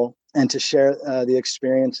people and to share the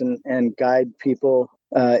experience and guide people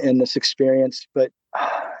in this experience. But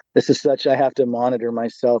I have to monitor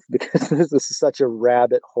myself because this is such a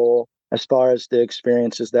rabbit hole as far as the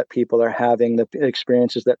experiences that people are having, the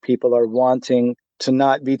experiences that people are wanting, to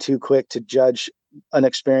not be too quick to judge an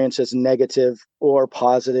experience as negative or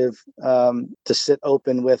positive, to sit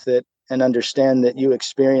open with it and understand that you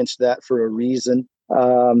experienced that for a reason.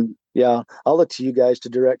 I'll look to you guys to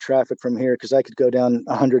direct traffic from here because I could go down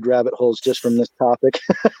 100 rabbit holes just from this topic.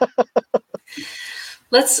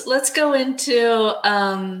 Let's go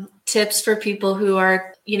into tips for people who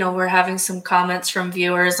are, we're having some comments from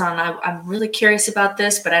viewers on, I'm really curious about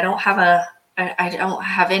this, but I don't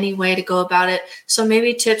have any way to go about it. So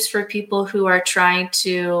maybe tips for people who are trying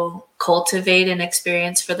to cultivate an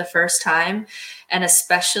experience for the first time, and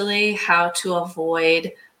especially how to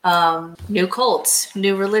avoid new cults,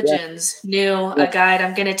 new religions, a guide.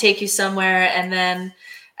 I'm going to take you somewhere. And then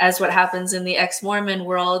as what happens in the ex-Mormon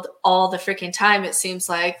world all the freaking time, it seems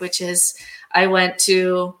like, which is I went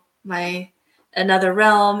to another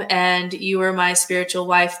realm and you were my spiritual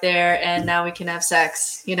wife there. And now we can have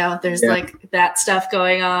sex. There's like that stuff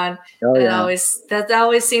going on. That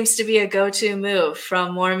always seems to be a go-to move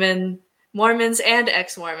from Mormons and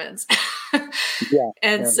ex-Mormons.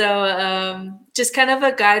 So just kind of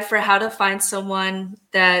a guide for how to find someone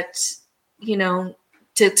that,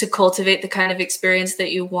 to cultivate the kind of experience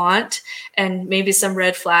that you want, and maybe some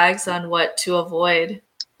red flags on what to avoid.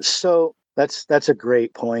 So that's a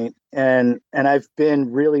great point. And I've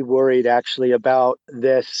been really worried actually about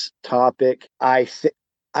this topic. I've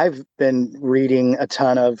been reading a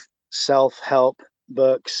ton of self-help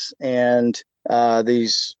books and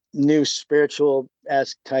these new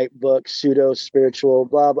spiritual-esque type books, pseudo-spiritual,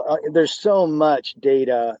 blah, blah. There's so much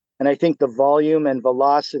data. And I think the volume and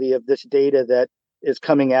velocity of this data that is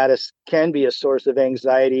coming at us can be a source of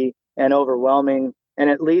anxiety and overwhelming. And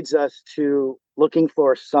it leads us to looking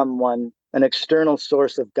for someone, an external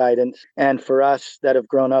source of guidance. And for us that have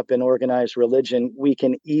grown up in organized religion, we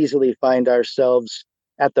can easily find ourselves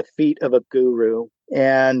at the feet of a guru.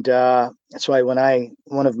 And that's why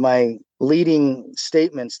one of my leading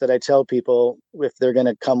statements that I tell people if they're going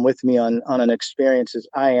to come with me on an experience is,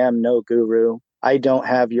 I am no guru. I don't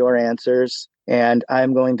have your answers. And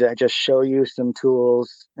I'm going to just show you some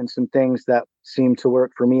tools and some things that seem to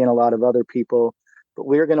work for me and a lot of other people. But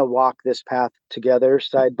we're going to walk this path together,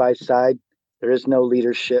 side by side. There is no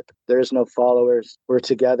leadership. There is no followers. We're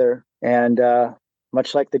together. And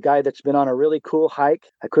much like the guy that's been on a really cool hike,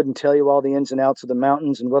 I couldn't tell you all the ins and outs of the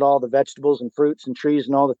mountains and what all the vegetables and fruits and trees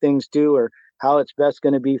and all the things do, or how it's best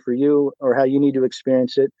going to be for you, or how you need to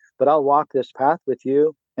experience it. But I'll walk this path with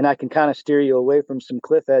you, and I can kind of steer you away from some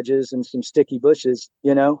cliff edges and some sticky bushes,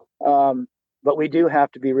 But we do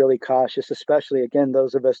have to be really cautious, especially, again,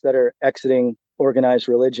 those of us that are exiting organized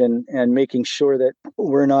religion, and making sure that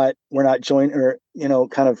we're not joining or,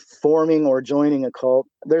 kind of forming or joining a cult.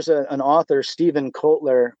 There's an author, Stephen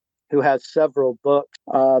Kotler, who has several books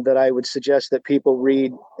that I would suggest that people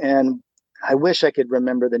read. And I wish I could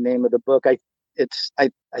remember the name of the book. I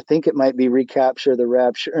think it might be Recapture the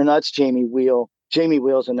Rapture, or no, it's Jamie Wheel. Jamie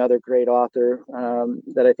Wheel's another great author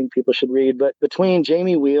that I think people should read. But between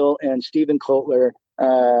Jamie Wheel and Stephen Kotler,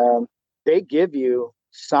 they give you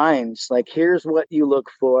signs, like here's what you look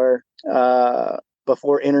for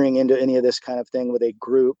before entering into any of this kind of thing with a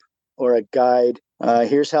group or a guide.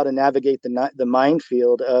 Here's how to navigate the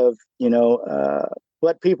minefield of,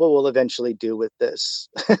 what people will eventually do with this.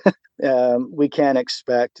 We can't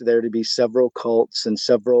expect there to be several cults and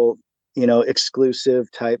several,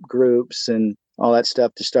 exclusive type groups and all that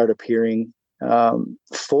stuff to start appearing.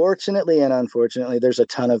 Fortunately and unfortunately, there's a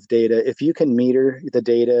ton of data. If you can meter the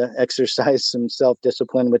data, exercise some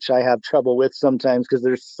self-discipline, which I have trouble with sometimes because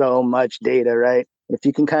there's so much data, right? If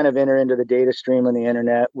you can kind of enter into the data stream on the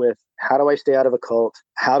internet with how do I stay out of a cult?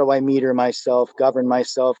 How do I meter myself, govern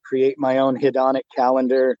myself, create my own hedonic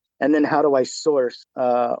calendar? And then how do I source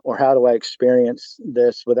or how do I experience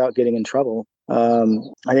this without getting in trouble?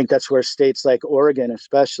 I think that's where states like Oregon,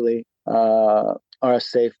 especially, are a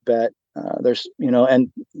safe bet. There's,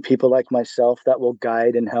 and people like myself that will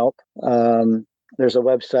guide and help. There's a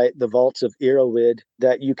website, the Vaults of Erowid,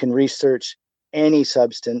 that you can research any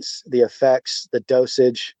substance, the effects, the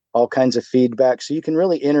dosage, all kinds of feedback. So you can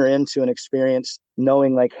really enter into an experience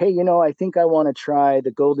knowing like, hey, I think I want to try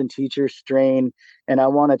the Golden Teacher strain, and I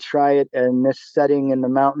want to try it in this setting in the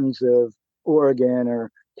mountains of Oregon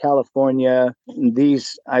or California.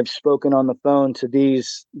 I've spoken on the phone to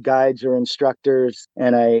these guides or instructors,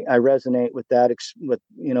 and I resonate with that, with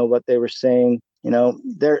what they were saying.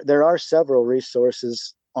 There are several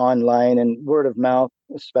resources online and word of mouth,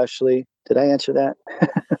 especially. Did I answer that?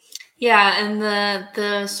 Yeah, and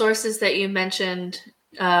the sources that you mentioned,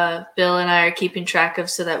 Bill and I are keeping track of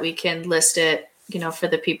so that we can list it, for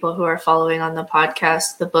the people who are following on the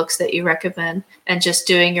podcast, the books that you recommend, and just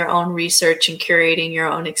doing your own research and curating your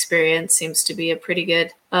own experience seems to be a pretty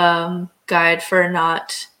good guide for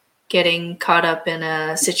not getting caught up in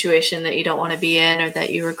a situation that you don't want to be in or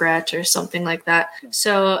that you regret or something like that.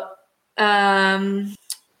 So,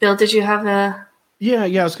 Bill, did you have a... Yeah,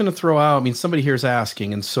 I was going to throw out, somebody here is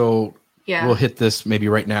asking, and so we'll hit this maybe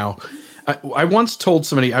right now. I once told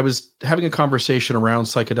somebody, I was having a conversation around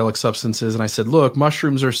psychedelic substances, and I said, look,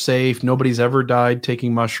 mushrooms are safe. Nobody's ever died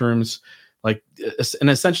taking mushrooms. And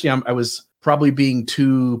essentially I was probably being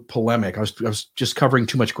too polemic. I was just covering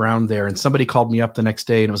too much ground there. And somebody called me up the next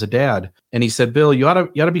day, and it was a dad. And he said, Bill, you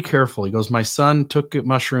ought to be careful. He goes, my son took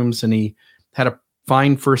mushrooms and he had a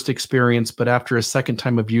fine first experience, but after a second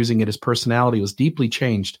time of using it, his personality was deeply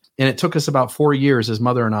changed. And it took us about 4 years, his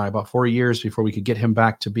mother and I, about 4 years before we could get him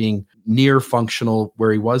back to being near functional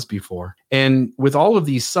where he was before. And with all of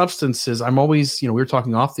these substances, I'm always, we were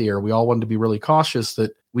talking off the air, we all wanted to be really cautious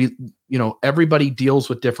that everybody deals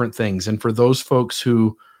with different things. And for those folks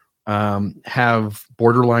who have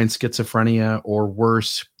borderline schizophrenia or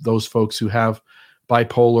worse, those folks who have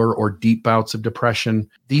bipolar or deep bouts of depression,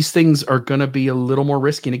 these things are going to be a little more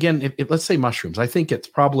risky. And again, if let's say mushrooms, I think it's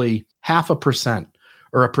probably 0.5%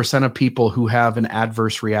 or 1% of people who have an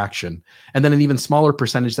adverse reaction. And then an even smaller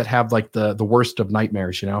percentage that have like the worst of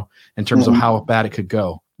nightmares, in terms of how bad it could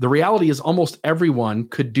go. The reality is almost everyone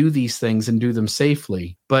could do these things and do them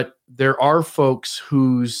safely. But there are folks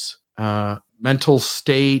whose mental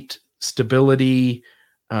state, stability,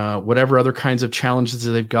 whatever other kinds of challenges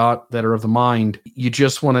that they've got that are of the mind, you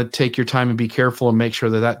just want to take your time and be careful and make sure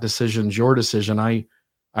that decision's your decision.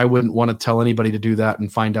 I wouldn't want to tell anybody to do that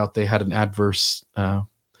and find out they had an adverse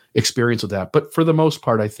experience with that. But for the most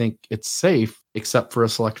part, I think it's safe, except for a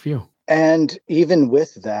select few. And even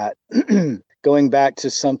with that, going back to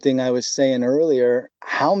something I was saying earlier,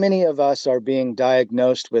 how many of us are being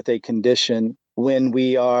diagnosed with a condition when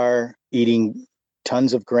we are eating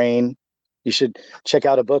tons of grain? You should check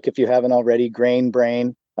out a book if you haven't already, Grain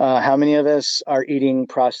Brain. How many of us are eating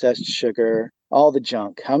processed sugar, all the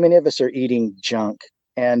junk? How many of us are eating junk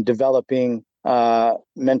and developing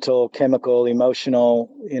mental, chemical, emotional,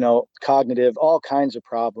 cognitive, all kinds of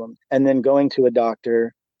problems, and then going to a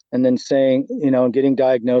doctor and then saying, getting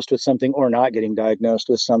diagnosed with something or not getting diagnosed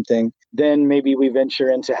with something? Then maybe we venture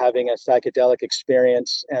into having a psychedelic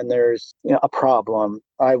experience and there's a problem.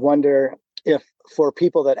 I wonder if for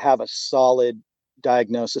people that have a solid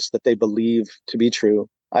diagnosis that they believe to be true,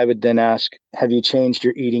 I would then ask, have you changed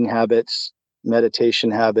your eating habits, meditation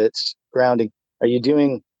habits, grounding? Are you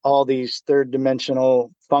doing all these third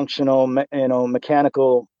dimensional, functional,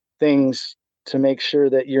 mechanical things to make sure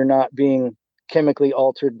that you're not being chemically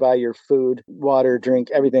altered by your food, water, drink,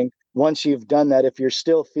 everything? Once you've done that, if you're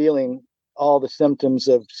still feeling all the symptoms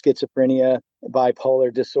of schizophrenia,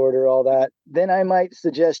 bipolar disorder, all that, then I might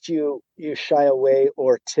suggest you shy away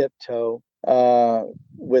or tiptoe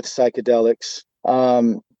with psychedelics.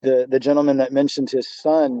 The gentleman that mentioned his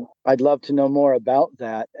son, I'd love to know more about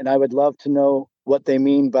that. And I would love to know what they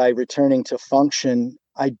mean by returning to function.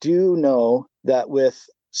 I do know that with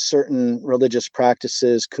certain religious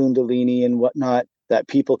practices, Kundalini and whatnot, that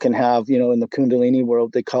people can have, in the Kundalini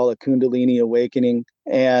world, they call it Kundalini awakening,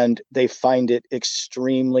 and they find it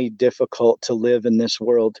extremely difficult to live in this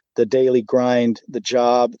world. The daily grind, the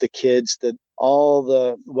job, the kids, all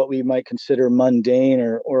the what we might consider mundane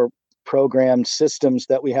or programmed systems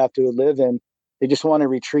that we have to live in, they just want to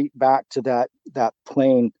retreat back to that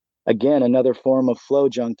plane. Again, another form of flow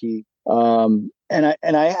junkie. And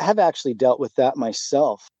I have actually dealt with that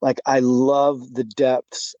myself. Like, I love the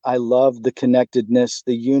depths. I love the connectedness,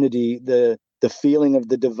 the unity, the feeling of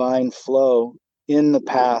the divine flow in the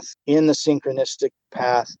path, in the synchronistic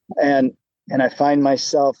path. And I have found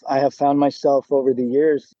myself over the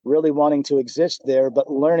years really wanting to exist there,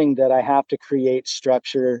 but learning that I have to create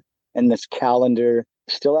structure and this calendar,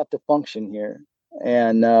 still have to function here.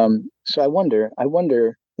 And so I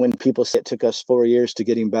wonder when people say it took us 4 years to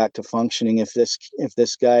getting back to functioning, if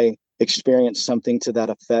this guy experienced something to that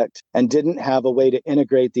effect and didn't have a way to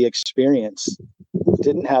integrate the experience,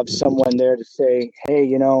 didn't have someone there to say,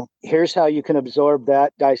 hey, here's how you can absorb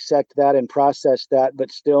that, dissect that, and process that,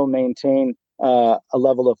 but still maintain a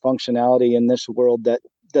level of functionality in this world that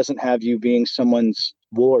doesn't have you being someone's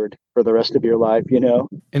ward for the rest of your life,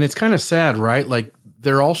 And it's kind of sad, right? Like,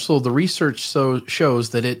 the research shows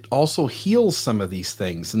that it also heals some of these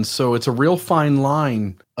things. And so it's a real fine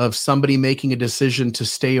line of somebody making a decision to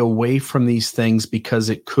stay away from these things because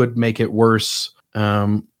it could make it worse.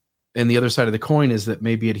 And the other side of the coin is that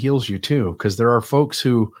maybe it heals you too, because there are folks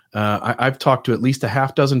who I've talked to at least a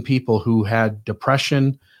half dozen people who had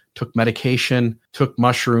depression, took medication, took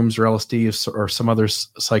mushrooms or LSD or some other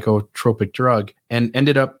psychotropic drug, and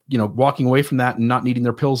ended up, walking away from that and not needing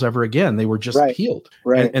their pills ever again. They were just healed.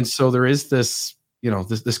 Right. And so there is this,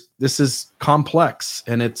 this is complex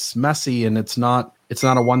and it's messy and it's not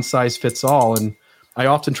a one size fits all. And I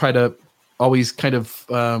often try to always kind of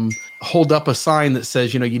hold up a sign that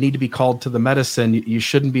says, you need to be called to the medicine. You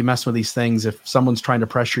shouldn't be messing with these things if someone's trying to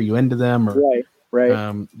pressure you into them. Or, right.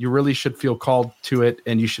 You really should feel called to it,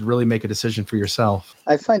 and you should really make a decision for yourself.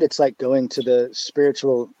 I find it's like going to the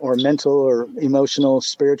spiritual or mental or emotional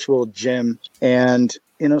spiritual gym. And,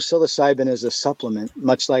 psilocybin is a supplement,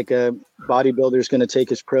 much like a bodybuilder is going to take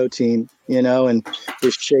his protein, and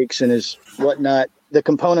his shakes and his whatnot. The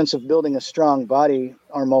components of building a strong body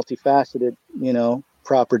are multifaceted,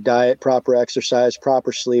 proper diet, proper exercise,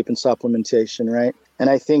 proper sleep, and supplementation, right? And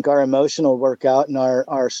I think our emotional workout and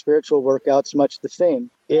our spiritual workout's much the same.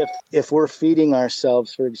 If we're feeding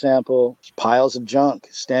ourselves, for example, piles of junk,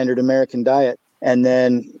 standard American diet, and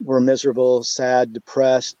then we're miserable, sad,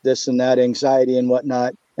 depressed, this and that, anxiety and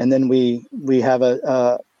whatnot, and then we have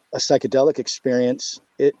a psychedelic experience,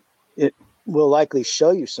 it will likely show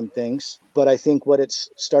you some things. But I think what it's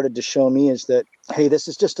started to show me is that, hey, this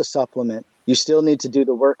is just a supplement. You still need to do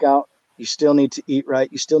the workout. You still need to eat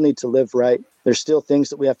right. You still need to live right. There's still things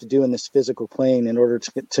that we have to do in this physical plane in order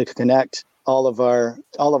to connect all of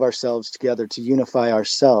ourselves together, to unify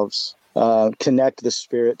ourselves, connect the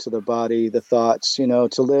spirit to the body, the thoughts,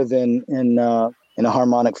 to live in a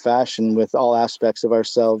harmonic fashion with all aspects of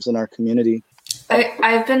ourselves and our community.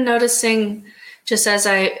 I've been noticing, just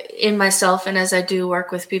in myself and as I do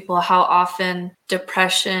work with people, how often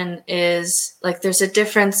depression is like, there's a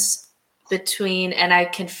difference between, and I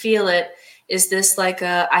can feel it, is this like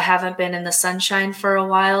I haven't been in the sunshine for a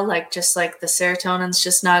while, just like the serotonin's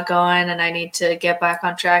just not going and I need to get back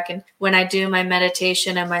on track. And when I do my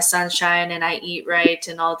meditation and my sunshine and I eat right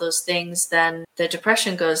and all those things, then the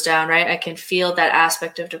depression goes down, right? I can feel that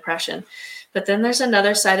aspect of depression. But then there's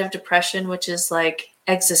another side of depression, which is like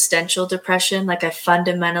existential depression. Like, I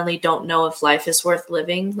fundamentally don't know if life is worth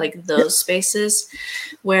living, like those spaces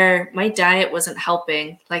where my diet wasn't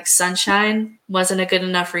helping. Like, sunshine wasn't a good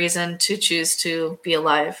enough reason to choose to be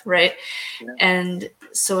alive, right? Yeah. And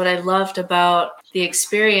so what I loved about the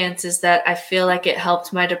experience is that I feel like it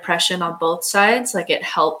helped my depression on both sides. Like, it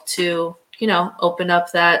helped to, open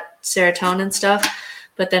up that serotonin stuff.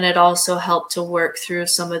 But then it also helped to work through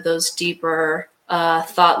some of those deeper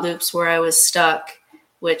thought loops where I was stuck,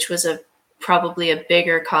 which was probably a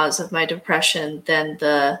bigger cause of my depression than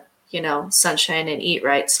the, sunshine and eat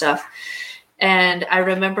right stuff. And I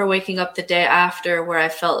remember waking up the day after where I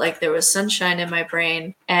felt like there was sunshine in my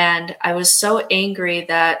brain. And I was so angry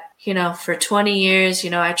that, for 20 years,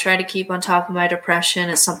 I try to keep on top of my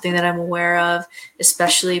depression. It's something that I'm aware of,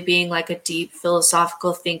 especially being like a deep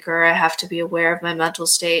philosophical thinker. I have to be aware of my mental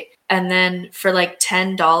state. And then for like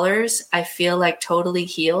 $10, I feel like totally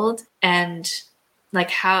healed. And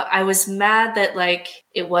like, how I was mad that like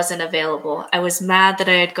it wasn't available. I was mad that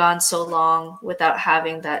I had gone so long without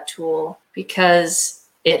having that tool, because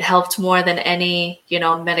it helped more than any,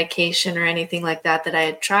 medication or anything like that I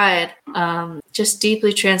had tried. Just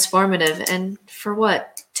deeply transformative. And for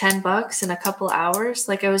what, $10 in a couple hours?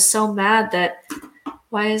 Like, I was so mad that,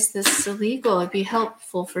 why is this illegal? It'd be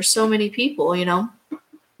helpful for so many people,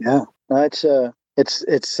 Yeah, it's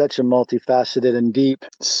such a multifaceted and deep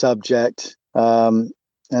subject. I'm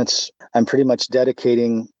pretty much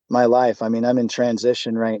dedicating my life. I mean, I'm in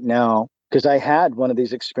transition right now. because I had one of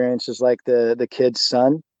these experiences like the kid's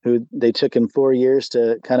son who they took him 4 years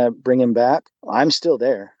to kind of bring him back. I'm still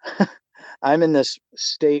there. I'm in this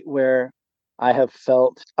state where I have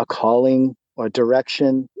felt a calling or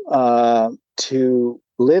direction to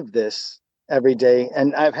live this every day.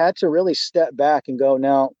 And I've had to really step back and go,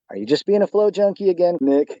 now, are you just being a flow junkie again,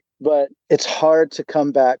 Nick? But it's hard to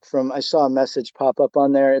come back from, I saw a message pop up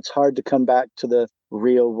on there. It's hard to come back to the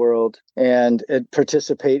real world and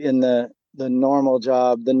participate in the normal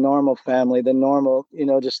job, the normal family, the normal,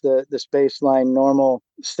 just this baseline, normal,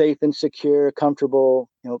 safe and secure, comfortable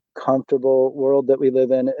world that we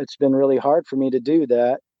live in. It's been really hard for me to do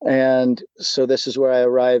that. And so this is where I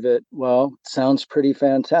arrive at, well, sounds pretty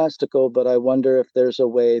fantastical, but I wonder if there's a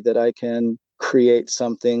way that I can create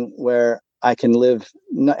something where I can live.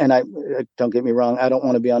 And I don't get me wrong, I don't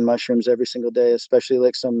want to be on mushrooms every single day, especially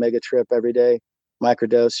like some mega trip every day,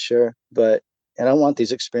 microdose, sure. But I don't want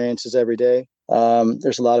these experiences every day.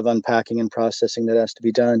 There's a lot of unpacking and processing that has to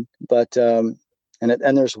be done. But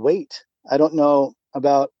and there's weight. I don't know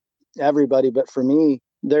about everybody, but for me,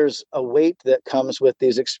 there's a weight that comes with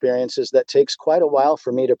these experiences that takes quite a while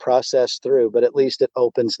for me to process through, but at least it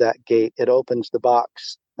opens that gate. It opens the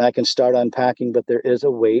box. And I can start unpacking, but there is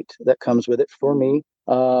a weight that comes with it for me.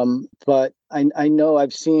 But I know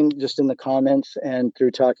I've seen just in the comments and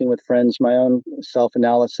through talking with friends, my own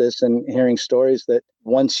self-analysis and hearing stories that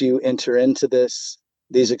once you enter into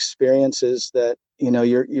these experiences that,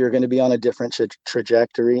 you're going to be on a different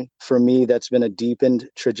trajectory. For me, that's been a deepened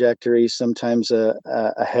trajectory, sometimes a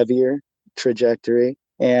heavier trajectory,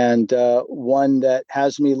 and one that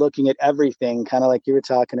has me looking at everything, kind of like you were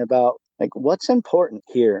talking about, like what's important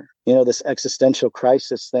here? This existential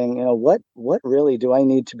crisis thing, what really do I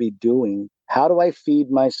need to be doing? How do I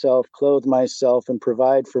feed myself, clothe myself, and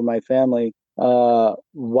provide for my family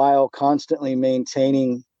while constantly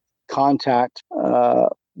maintaining contact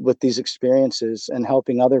with these experiences and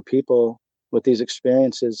helping other people with these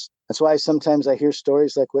experiences? That's why sometimes I hear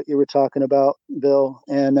stories like what you were talking about, Bill,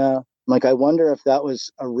 and like I wonder if that was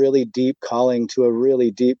a really deep calling to a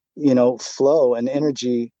really deep, flow and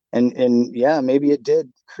energy. And yeah, maybe it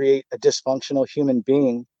did create a dysfunctional human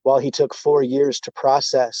being while he took 4 years to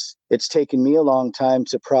process. It's taken me a long time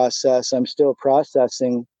to process. I'm still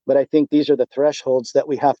processing, but I think these are the thresholds that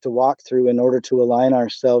we have to walk through in order to align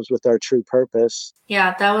ourselves with our true purpose.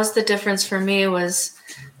 Yeah, that was the difference for me was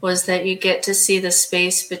that you get to see the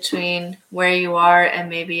space between where you are and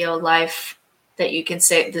maybe a life that you can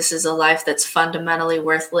say this is a life that's fundamentally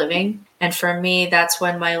worth living. And for me, that's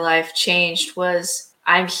when my life changed. Was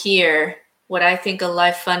I'm here. What I think a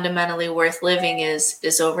life fundamentally worth living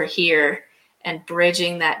is over here, and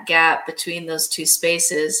bridging that gap between those two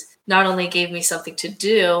spaces not only gave me something to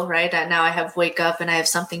do, right? Now I have wake up and I have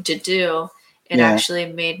something to do. It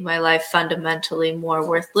actually made my life fundamentally more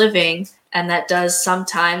worth living. And that does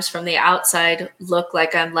sometimes from the outside look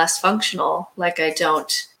like I'm less functional, like I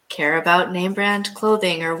don't care about name brand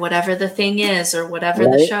clothing or whatever the thing is, or whatever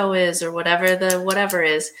the show is, or whatever the whatever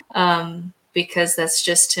is. Because that's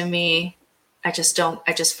just, to me, I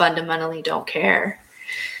just fundamentally don't care.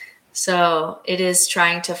 So it is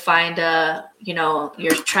trying to find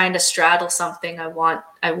you're trying to straddle something. I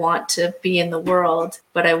want to be in the world,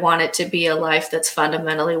 but I want it to be a life that's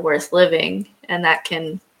fundamentally worth living. And that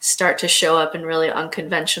can start to show up in really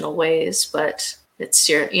unconventional ways, but it's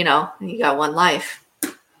you got one life.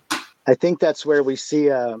 I think that's where we see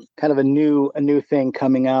kind of a new thing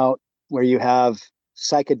coming out, where you have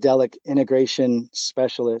psychedelic integration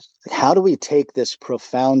specialists. How do we take this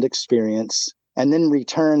profound experience and then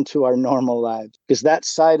return to our normal lives? Because that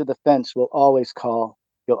side of the fence will always call.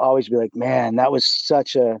 You'll always be like, man, that was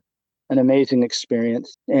such an amazing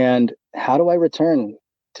experience. And how do I return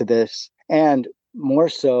to this? And more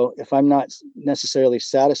so, if I'm not necessarily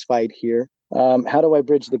satisfied here, how do I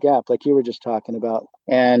bridge the gap like you were just talking about?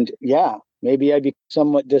 And yeah, maybe I be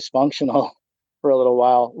somewhat dysfunctional for a little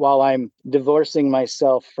while I'm divorcing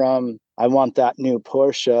myself from, I want that new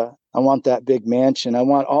Porsche, I want that big mansion, I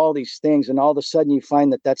want all these things. And all of a sudden you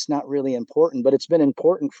find that that's not really important, but it's been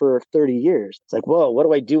important for 30 years. It's like, whoa, what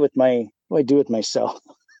do I do with myself?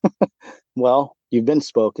 Well, you've been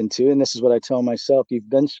spoken to. And this is what I tell myself, you've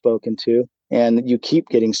been spoken to, and you keep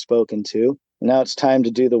getting spoken to. Now it's time to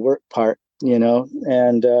do the work part,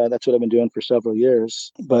 and that's what I've been doing for several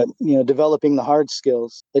years. But, developing the hard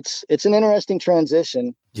skills, it's an interesting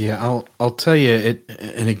transition. Yeah, I'll tell you it.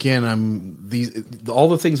 And again, all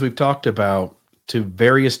the things we've talked about to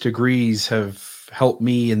various degrees have helped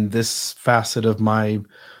me in this facet of my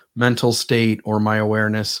mental state or my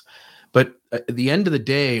awareness. But at the end of the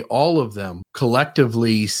day, all of them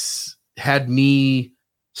collectively had me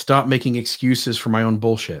stop making excuses for my own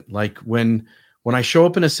bullshit. Like when I show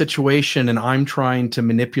up in a situation and I'm trying to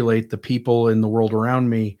manipulate the people in the world around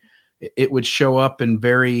me, it would show up in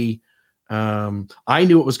very, I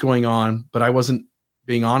knew what was going on, but I wasn't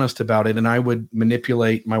being honest about it. And I would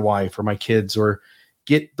manipulate my wife or my kids or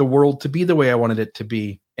get the world to be the way I wanted it to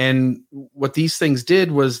be. And what these things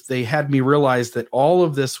did was they had me realize that all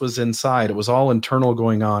of this was inside. It was all internal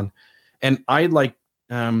going on. And I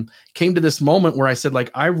came to this moment where I said, like,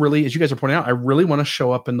 I really, as you guys are pointing out, I really want to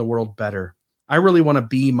show up in the world better. I really want to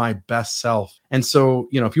be my best self. And so,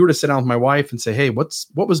 if you were to sit down with my wife and say, hey, what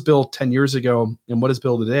was Bill 10 years ago and what is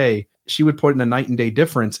Bill today? She would point in a night and day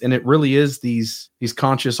difference. And it really is these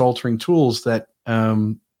conscious altering tools that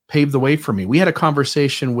paved the way for me. We had a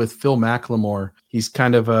conversation with Phil McLemore. He's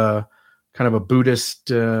kind of a Buddhist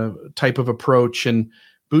type of approach. And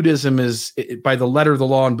Buddhism is, by the letter of the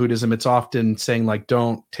law in Buddhism, it's often saying, like,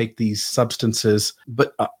 don't take these substances.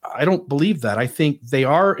 But I don't believe that. I think they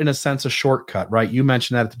are, in a sense, a shortcut, right? You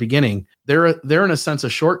mentioned that at the beginning. They're in a sense a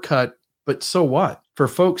shortcut, but so what? For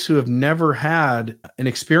folks who have never had an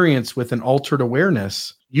experience with an altered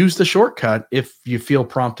awareness, use the shortcut if you feel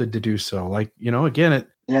prompted to do so. Like, again, it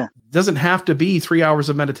doesn't have to be 3 hours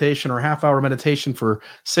of meditation or half-hour meditation for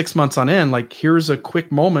 6 months on end. Like, here's a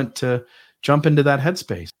quick moment to jump into that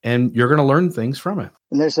headspace, and you're going to learn things from it.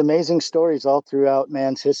 And there's amazing stories all throughout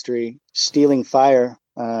man's history. Stealing fire,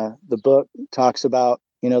 the book talks about,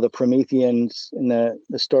 the Prometheans and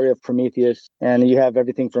the story of Prometheus. And you have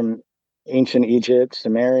everything from ancient Egypt,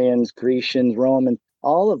 Sumerians, Grecians, Romans,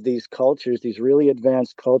 all of these cultures, these really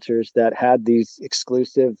advanced cultures that had these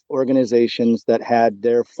exclusive organizations that had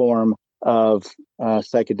their form of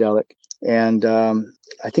psychedelic. And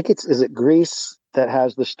I think is it Greece that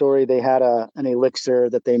has the story? They had an elixir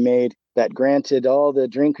that they made that granted all the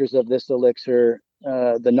drinkers of this elixir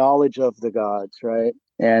the knowledge of the gods, right?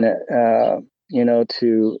 And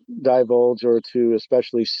to divulge or to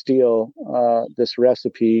especially steal this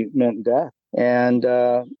recipe meant death. And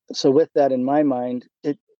so with that in my mind,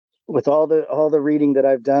 with all the reading that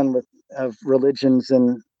I've done of religions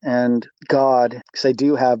and God, because I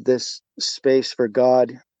do have this space for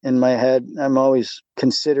God in my head, I'm always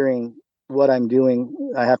considering what I'm doing.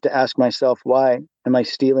 I have to ask myself, why am I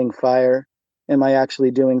stealing fire? Am I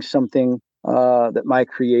actually doing something that my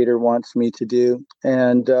creator wants me to do?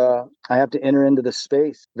 And I have to enter into the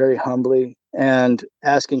space very humbly and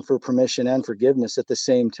asking for permission and forgiveness at the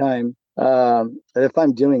same time. That if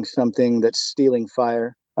I'm doing something that's stealing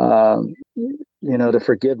fire, to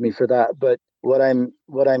forgive me for that. But what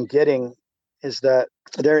I'm getting is that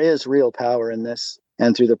there is real power in this,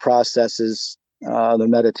 and through the processes, the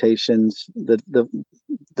meditations, the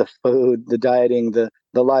food, the dieting, the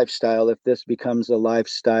lifestyle. If this becomes a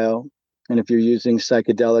lifestyle, and if you're using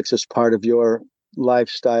psychedelics as part of your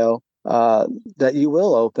lifestyle, that you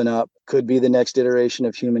will open up, could be the next iteration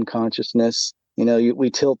of human consciousness. We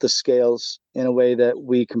tilt the scales in a way that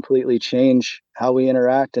we completely change how we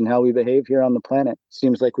interact and how we behave here on the planet.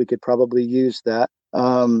 Seems like we could probably use that.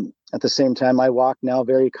 At the same time, I walk now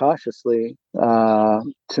very cautiously to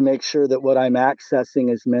make sure that what I'm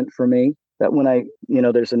accessing is meant for me. That when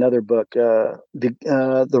there's another book,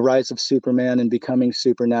 The Rise of Superman and Becoming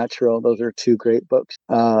Supernatural. Those are two great books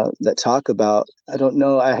that talk about, I don't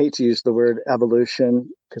know, I hate to use the word evolution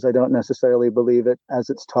because I don't necessarily believe it as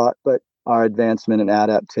it's taught, but our advancement and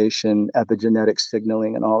adaptation, epigenetic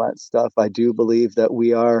signaling and all that stuff. I do believe that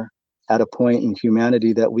we are at a point in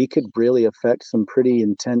humanity that we could really affect some pretty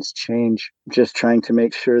intense change, just trying to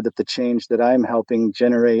make sure that the change that I'm helping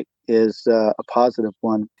generate is a positive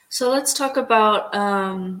one. So let's talk about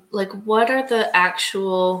what are the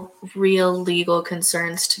actual real legal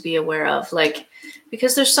concerns to be aware of?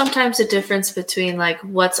 Because there's sometimes a difference between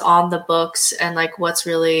what's on the books and what's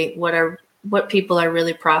really what people are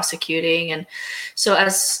really prosecuting. And so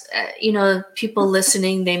as people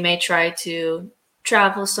listening, they may try to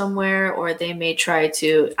travel somewhere, or they may try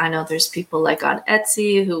to, I know there's people on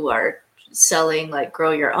Etsy who are selling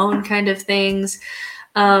grow your own kind of things.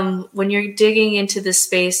 When you're digging into the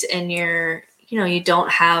space and you don't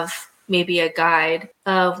have maybe a guide,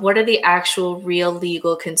 what are the actual real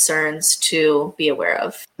legal concerns to be aware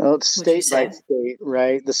of? Well, it's state by state,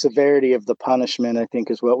 right? The severity of the punishment, I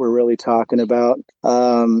think, is what we're really talking about.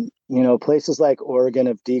 Places like Oregon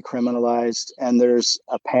have decriminalized, and there's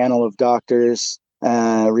a panel of doctors,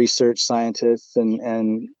 research scientists,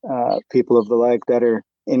 and people of the like that are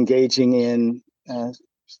engaging in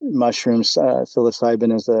mushrooms,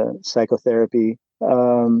 psilocybin as a psychotherapy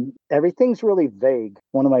Everything's really vague.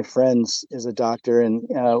 One of my friends is a doctor, and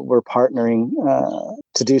we're partnering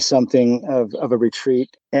to do something of a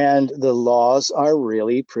retreat, and the laws are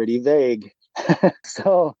really pretty vague.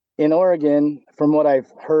 So in Oregon, from what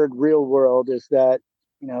I've heard real world, is that,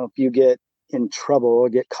 if you get in trouble or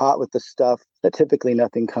get caught with the stuff, that typically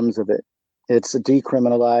nothing comes of it. It's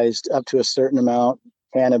decriminalized up to a certain amount,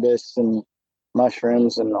 cannabis and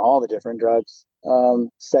mushrooms and all the different drugs.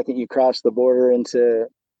 Second you cross the border into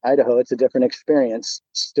Idaho, it's a different experience.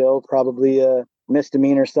 Still probably a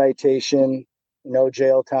misdemeanor citation, no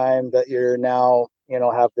jail time, but you're now,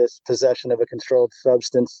 have this possession of a controlled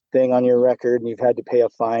substance thing on your record, and you've had to pay a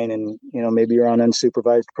fine, and, maybe you're on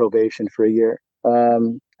unsupervised probation for a year.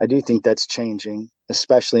 I do think that's changing,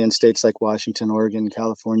 especially in states like Washington, Oregon,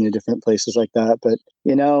 California, different places like that. But,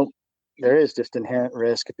 there is just inherent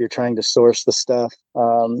risk if you're trying to source the stuff.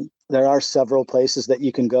 There are several places that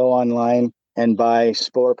you can go online and buy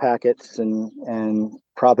spore packets and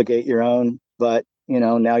propagate your own. But,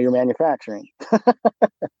 now you're manufacturing.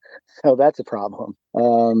 So that's a problem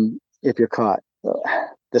if you're caught.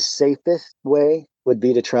 The safest way would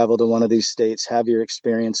be to travel to one of these states, have your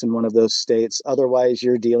experience in one of those states. Otherwise,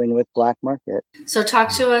 you're dealing with black market. So talk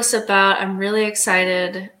to us about, I'm really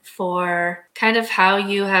excited for kind of how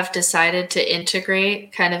you have decided to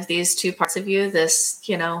integrate kind of these two parts of you, this,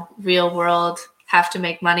 real world, have to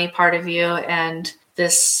make money part of you, and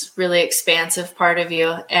this really expansive part of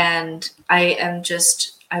you. And I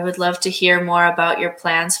would love to hear more about your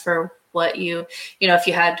plans for what if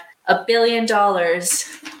you had $1 billion,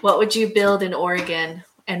 what would you build in Oregon,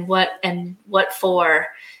 and what for,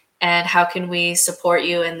 and how can we support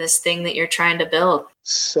you in this thing that you're trying to build?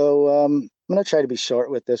 So I'm going to try to be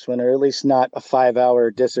short with this one, or at least not a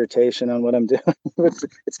 5-hour dissertation on what I'm doing.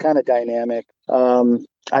 It's kind of dynamic.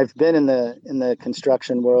 I've been in the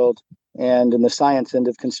construction world and in the science end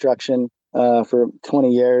of construction for 20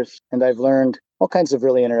 years, and I've learned all kinds of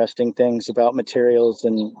really interesting things about materials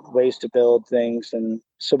and ways to build things. And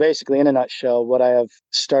so basically, in a nutshell, what I have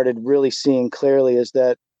started really seeing clearly is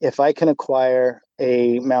that if I can acquire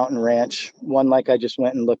a mountain ranch, one like I just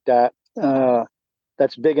went and looked at,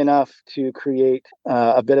 that's big enough to create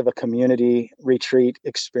a bit of a community retreat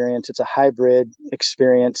experience. It's a hybrid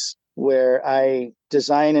experience where I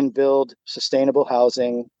design and build sustainable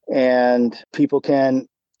housing, and people can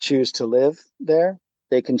choose to live there.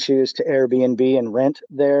 They can choose to Airbnb and rent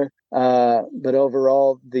there. But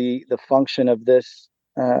overall, the function of this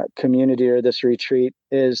community or this retreat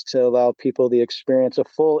is to allow people the experience, a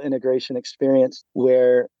full integration experience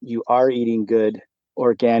where you are eating good,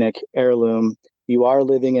 organic, heirloom. You are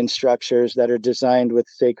living in structures that are designed with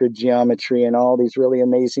sacred geometry and all these really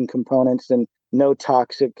amazing components, and no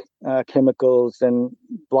toxic chemicals and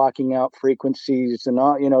blocking out frequencies and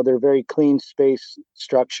all, they're very clean space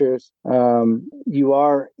structures. You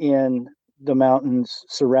are in the mountains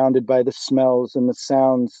surrounded by the smells and the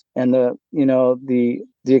sounds and the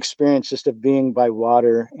experience just of being by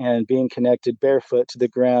water and being connected barefoot to the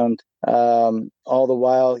ground, all the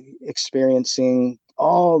while experiencing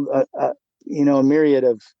all a myriad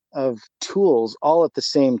of tools all at the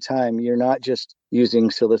same time. You're not just using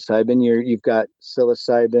psilocybin. You've got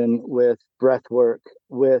psilocybin with breath work,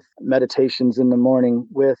 with meditations in the morning,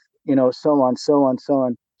 with, so on.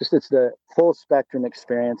 Just it's the full spectrum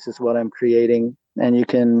experience is what I'm creating. And you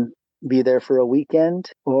can be there for a weekend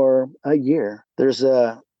or a year. There's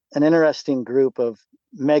an interesting group of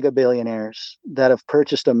mega billionaires that have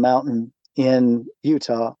purchased a mountain in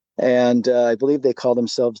Utah. And I believe they call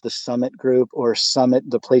themselves the Summit Group or Summit.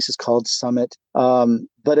 The place is called Summit.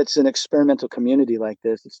 But it's an experimental community like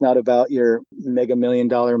this. It's not about your mega $1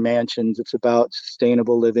 million mansions. It's about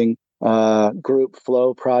sustainable living, group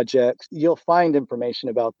flow projects. You'll find information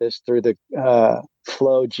about this through the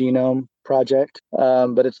Flow Genome Project.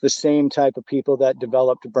 But it's the same type of people that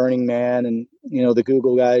developed Burning Man and, the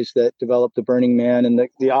Google guys that developed the Burning Man and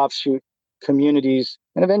the offshoot communities.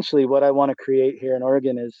 And eventually what I want to create here in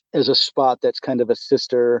Oregon is a spot that's kind of a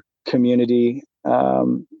sister community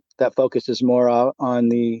that focuses more on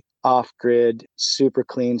the off-grid, super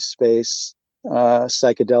clean space,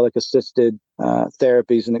 psychedelic assisted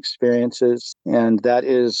therapies and experiences. And that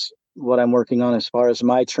is what I'm working on as far as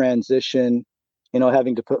my transition,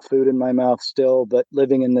 having to put food in my mouth still, but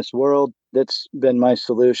living in this world. That's been my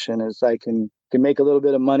solution, is I can make a little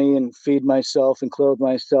bit of money and feed myself and clothe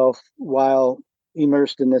myself while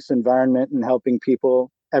immersed in this environment and helping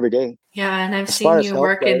people every day. Yeah. And I've seen you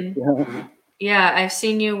work in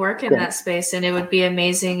that space, and it would be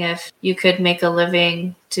amazing if you could make a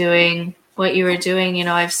living doing what you were doing.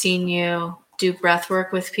 I've seen you do breath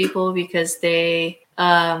work with people because they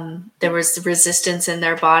there was resistance in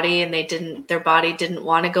their body, and their body didn't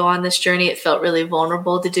want to go on this journey. It felt really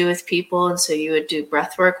vulnerable to do with people. And so you would do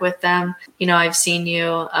breath work with them. I've seen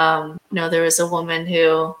you, there was a woman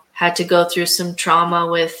who had to go through some trauma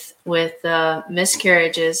with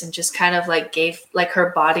miscarriages, and just kind of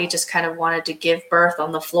her body just kind of wanted to give birth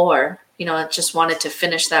on the floor. It just wanted to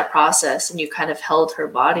finish that process, and you kind of held her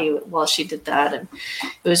body while she did that. And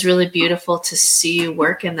it was really beautiful to see you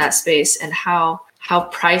work in that space, and how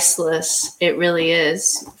priceless it really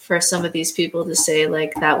is for some of these people to say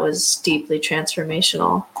that was deeply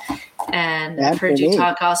transformational. And I've heard you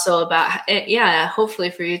talk also about it. Yeah,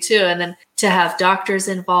 hopefully for you too. And then to have doctors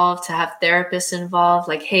involved, to have therapists involved,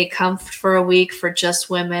 hey, come for a week for just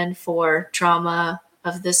women for trauma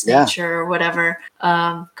of this nature or whatever.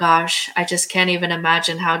 Gosh, I just can't even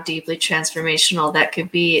imagine how deeply transformational that could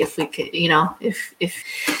be if we could,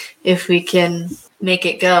 if we can make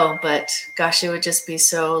it go. But gosh, it would just be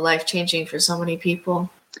so life-changing for so many people.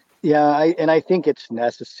 Yeah, I think it's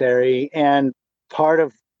necessary. And part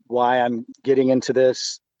of why I'm getting into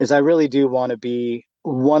this is I really do want to be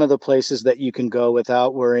one of the places that you can go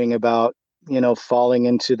without worrying about, falling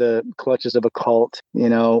into the clutches of a cult,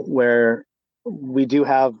 where we do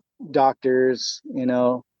have doctors,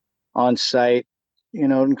 on site,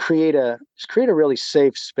 and create a really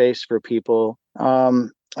safe space for people.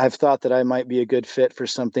 I've thought that I might be a good fit for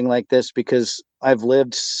something like this because I've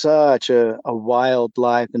lived such a wild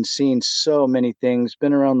life and seen so many things,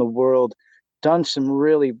 been around the world, done some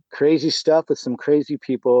really crazy stuff with some crazy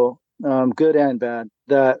people, good and bad,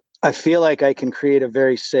 that I feel like I can create a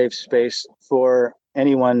very safe space for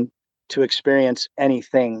anyone to experience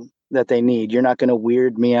anything that they need. You're not going to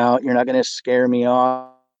weird me out. You're not going to scare me off.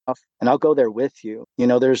 And I'll go there with you.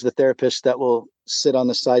 There's the therapist that will sit on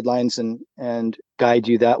the sidelines and guide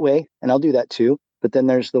you that way. And I'll do that too. But then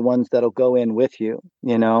there's the ones that'll go in with you.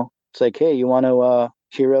 It's like, hey, you want to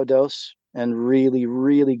hero dose and really,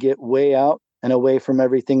 really get way out and away from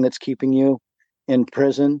everything that's keeping you in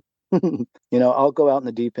prison. I'll go out in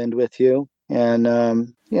the deep end with you. And,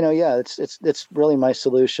 it's really my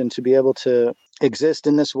solution to be able to exist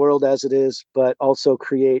in this world as it is, but also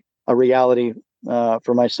create a reality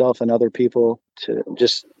for myself and other people to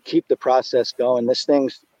just keep the process going. This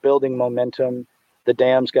thing's building momentum. The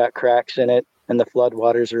dam's got cracks in it, and the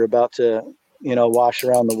floodwaters are about to, wash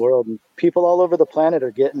around the world. And people all over the planet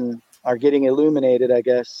are getting illuminated, I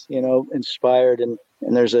guess, inspired. And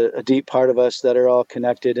there's a deep part of us that are all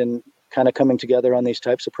connected and kind of coming together on these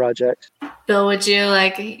types of projects. Bill, would you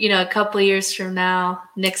a couple of years from now,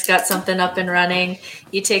 Nick's got something up and running,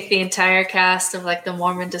 you take the entire cast of the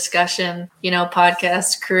Mormon Discussion,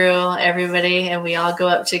 podcast crew, everybody, and we all go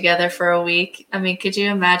up together for a week? I mean, could you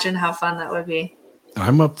imagine how fun that would be?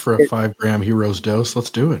 I'm up for a 5-gram Heroes dose. Let's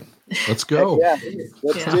do it. Let's go. Yeah,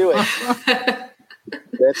 let's do it.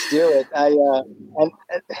 Let's do it. And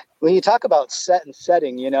when you talk about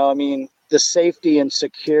setting, the safety and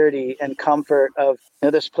security and comfort of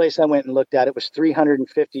this place I went and looked at, it was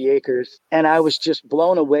 350 acres. And I was just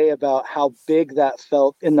blown away about how big that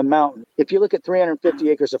felt in the mountain. If you look at 350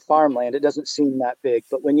 acres of farmland, it doesn't seem that big.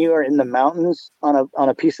 But when you are in the mountains on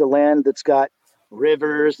a piece of land that's got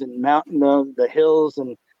rivers and the hills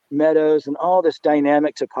and meadows and all this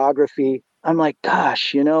dynamic topography, I'm like,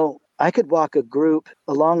 gosh, I could walk a group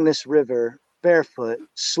along this river barefoot,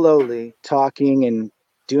 slowly talking and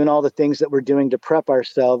doing all the things that we're doing to prep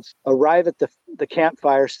ourselves, arrive at the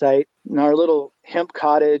campfire site in our little hemp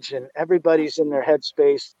cottage, and everybody's in their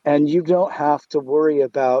headspace, and you don't have to worry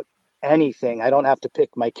about anything. I don't have to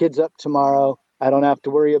pick my kids up tomorrow. I don't have to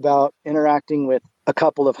worry about interacting with a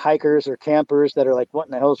couple of hikers or campers that are like, what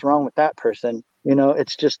in the hell's wrong with that person?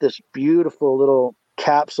 It's just this beautiful little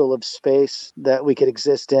capsule of space that we could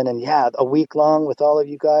exist in, and a week long with all of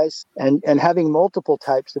you guys, and having multiple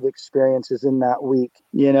types of experiences in that week,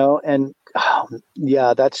 and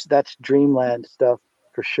that's dreamland stuff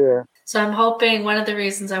for sure. So I'm hoping one of the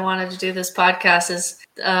reasons I wanted to do this podcast is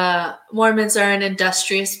Mormons are an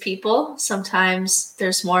industrious people. Sometimes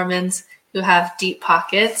there's Mormons who have deep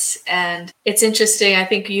pockets, and it's interesting. I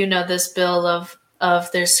think this, Bill,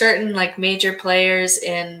 of there's certain major players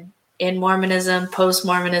in Mormonism,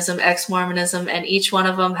 post-Mormonism, ex-Mormonism, and each one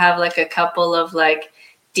of them have a couple of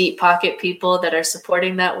deep pocket people that are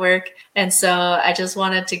supporting that work. And so I just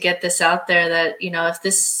wanted to get this out there that, if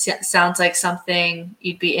this sounds like something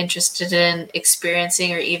you'd be interested in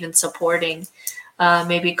experiencing or even supporting,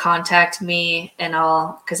 maybe contact me, and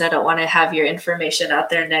because I don't want to have your information out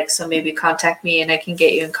there, Nick. So maybe contact me and I can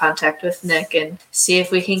get you in contact with Nick and see if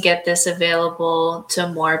we can get this available to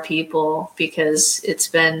more people, because it's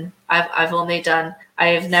been, I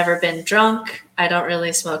I've never been drunk. I don't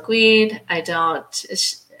really smoke weed. I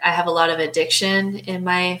have a lot of addiction in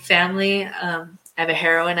my family. I have a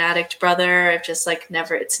heroin addict brother. I've just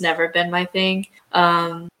it's never been my thing.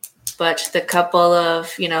 But the couple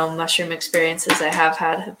of, mushroom experiences I have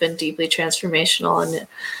had have been deeply transformational, and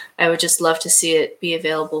I would just love to see it be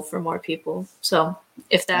available for more people. So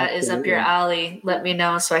if that is up your alley, let me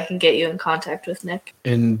know so I can get you in contact with Nick.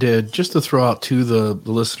 And just to throw out to the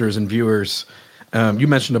listeners and viewers, you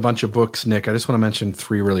mentioned a bunch of books, Nick. I just want to mention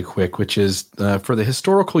 3 really quick, which is for the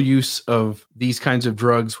historical use of these kinds of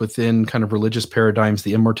drugs within kind of religious paradigms,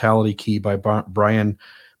 The Immortality Key by Brian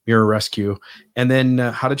Mirarescu, and then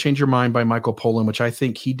How to Change Your Mind by Michael Pollan, which I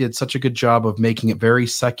think he did such a good job of making it very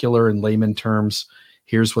secular in layman terms.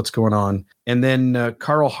 Here's what's going on. And then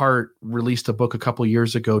Carl Hart released a book a couple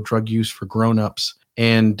years ago, Drug Use for Grownups.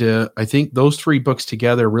 And I think those 3 books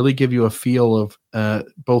together really give you a feel of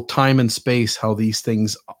both time and space, how these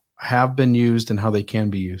things have been used and how they can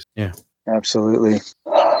be used. Yeah, absolutely.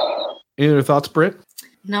 Any other thoughts, Britt?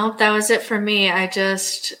 No, that was it for me. I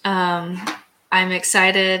just, I'm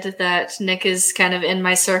excited that Nick is kind of in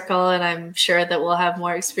my circle, and I'm sure that we'll have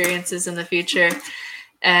more experiences in the future.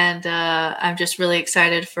 And I'm just really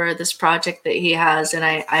excited for this project that he has. And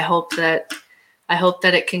I hope that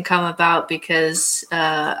it can come about, because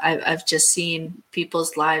I've just seen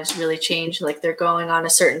people's lives really change. Like, they're going on a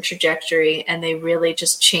certain trajectory and they really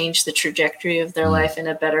just change the trajectory of their life in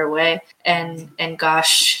a better way. And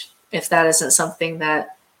gosh, if that isn't something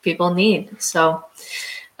that people need. So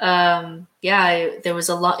it was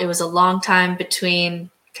a long time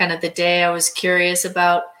between kind of the day I was curious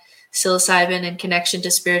about psilocybin and connection to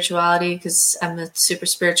spirituality, because I'm a super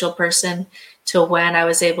spiritual person, to when I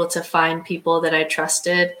was able to find people that I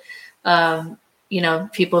trusted,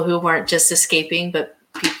 people who weren't just escaping, but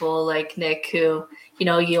people like Nick who,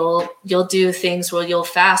 you'll do things where you'll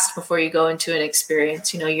fast before you go into an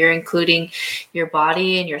experience. You're including your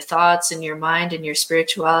body and your thoughts and your mind and your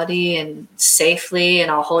spirituality and safely, and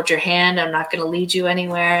I'll hold your hand. I'm not going to lead you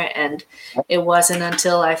anywhere. And it wasn't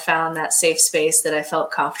until I found that safe space that I felt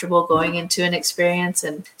comfortable going into an experience.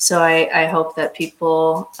 And so I hope that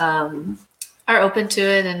people are open to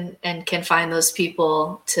it and can find those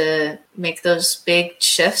people to make those big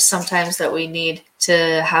shifts sometimes that we need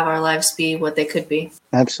to have our lives be what they could be.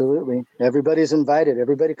 Absolutely. Everybody's invited.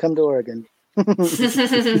 Everybody come to Oregon.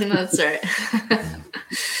 That's right.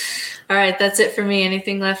 All right. That's it for me.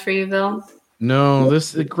 Anything left for you, Bill? No,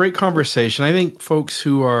 this is a great conversation. I think folks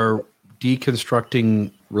who are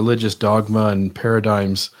deconstructing religious dogma and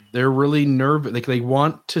paradigms, they're really nervous. They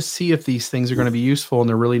want to see if these things are going to be useful, and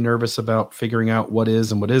they're really nervous about figuring out what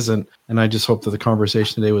is and what isn't. And I just hope that the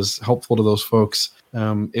conversation today was helpful to those folks.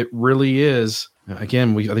 It really is,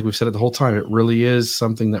 again, I think we've said it the whole time, it really is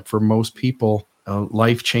something that for most people,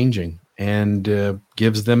 life-changing, and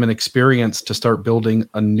gives them an experience to start building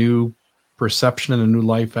a new perception and a new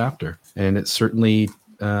life after. And it's certainly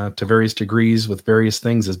to various degrees with various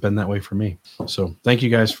things has been that way for me. So thank you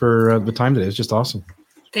guys for the time today. It's just awesome.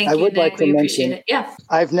 Thank you, Nick. Like to we mention, appreciate it. Yeah.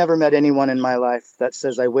 I've never met anyone in my life that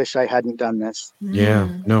says, I wish I hadn't done this. Yeah.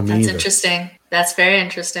 No, me That's either. interesting. That's very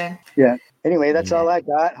interesting. Yeah. Anyway, that's all I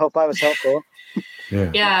got. Hope I was helpful.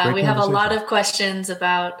 Yeah, we have a lot of questions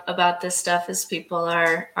about this stuff as people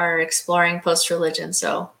are exploring post-religion.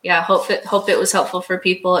 So yeah, hope it was helpful for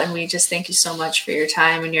people. And we just thank you so much for your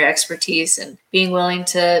time and your expertise and being willing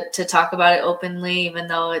to talk about it openly, even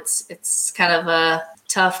though it's kind of a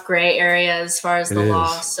tough gray area as far as the law.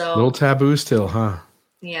 So a little taboo still, huh?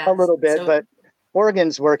 Yeah, a little bit, but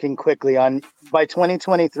Oregon's working quickly on by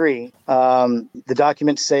 2023. The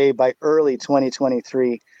documents say by early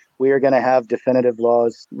 2023. We are going to have definitive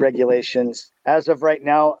laws, regulations. As of right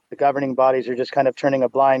now, the governing bodies are just kind of turning a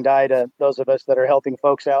blind eye to those of us that are helping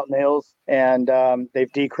folks out in the hills, and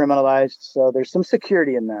they've decriminalized. So there's some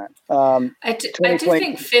security in that. I do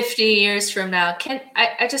think 50 years from now,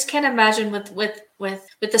 I just can't imagine with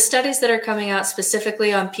the studies that are coming out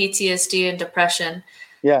specifically on PTSD and depression.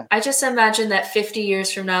 Yeah, I just imagine that 50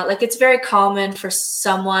 years from now, like it's very common for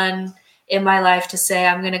someone in my life to say,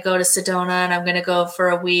 I'm going to go to Sedona and I'm going to go for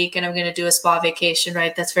a week and I'm going to do a spa vacation,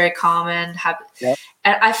 right? That's very common. Yep.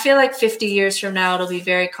 And I feel like 50 years from now, it'll be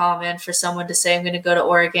very common for someone to say, I'm going to go to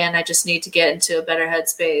Oregon. I just need to get into a better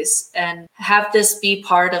headspace and have this be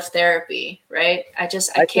part of therapy, right? I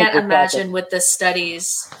can't imagine with the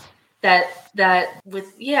studies that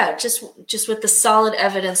with, just with the solid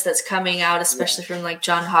evidence that's coming out, especially from like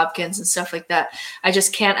John Hopkins and stuff like that. I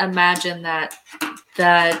just can't imagine that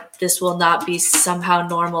this will not be somehow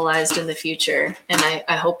normalized in the future. And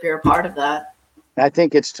I hope you're a part of that. I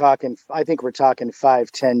think we're talking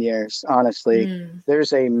 5-10 years. Honestly,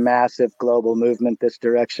 there's a massive global movement this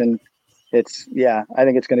direction. I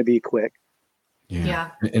think it's going to be quick.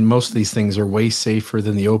 Yeah. And most of these things are way safer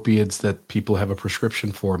than the opiates that people have a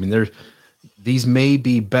prescription for. I mean, these may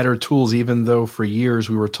be better tools, even though for years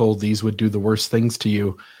we were told these would do the worst things to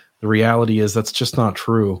you. The reality is that's just not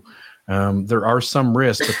true. There are some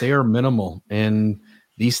risks, but they are minimal. And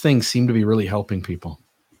these things seem to be really helping people.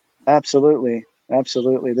 Absolutely.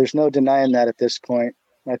 Absolutely. There's no denying that at this point.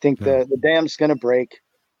 I think the dam's going to break.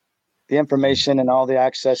 The information and all the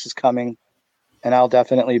access is coming, and I'll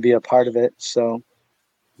definitely be a part of it. So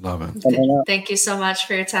love it. Thank you so much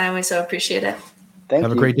for your time. We so appreciate it.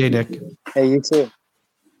 Have a great day, Nick. Hey, you too.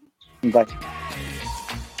 Bye.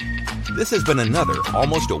 This has been another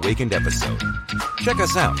Almost Awakened episode. Check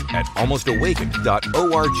us out at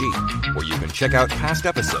almostawakened.org, where you can check out past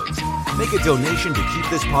episodes, make a donation to keep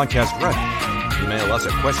this podcast running, email us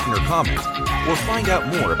a question or comment, or find out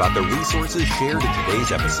more about the resources shared in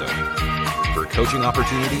today's episode. For coaching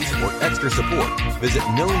opportunities or extra support, visit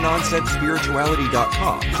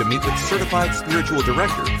NoNonsenseSpirituality.com to meet with Certified Spiritual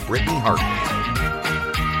Director Brittany Hartley.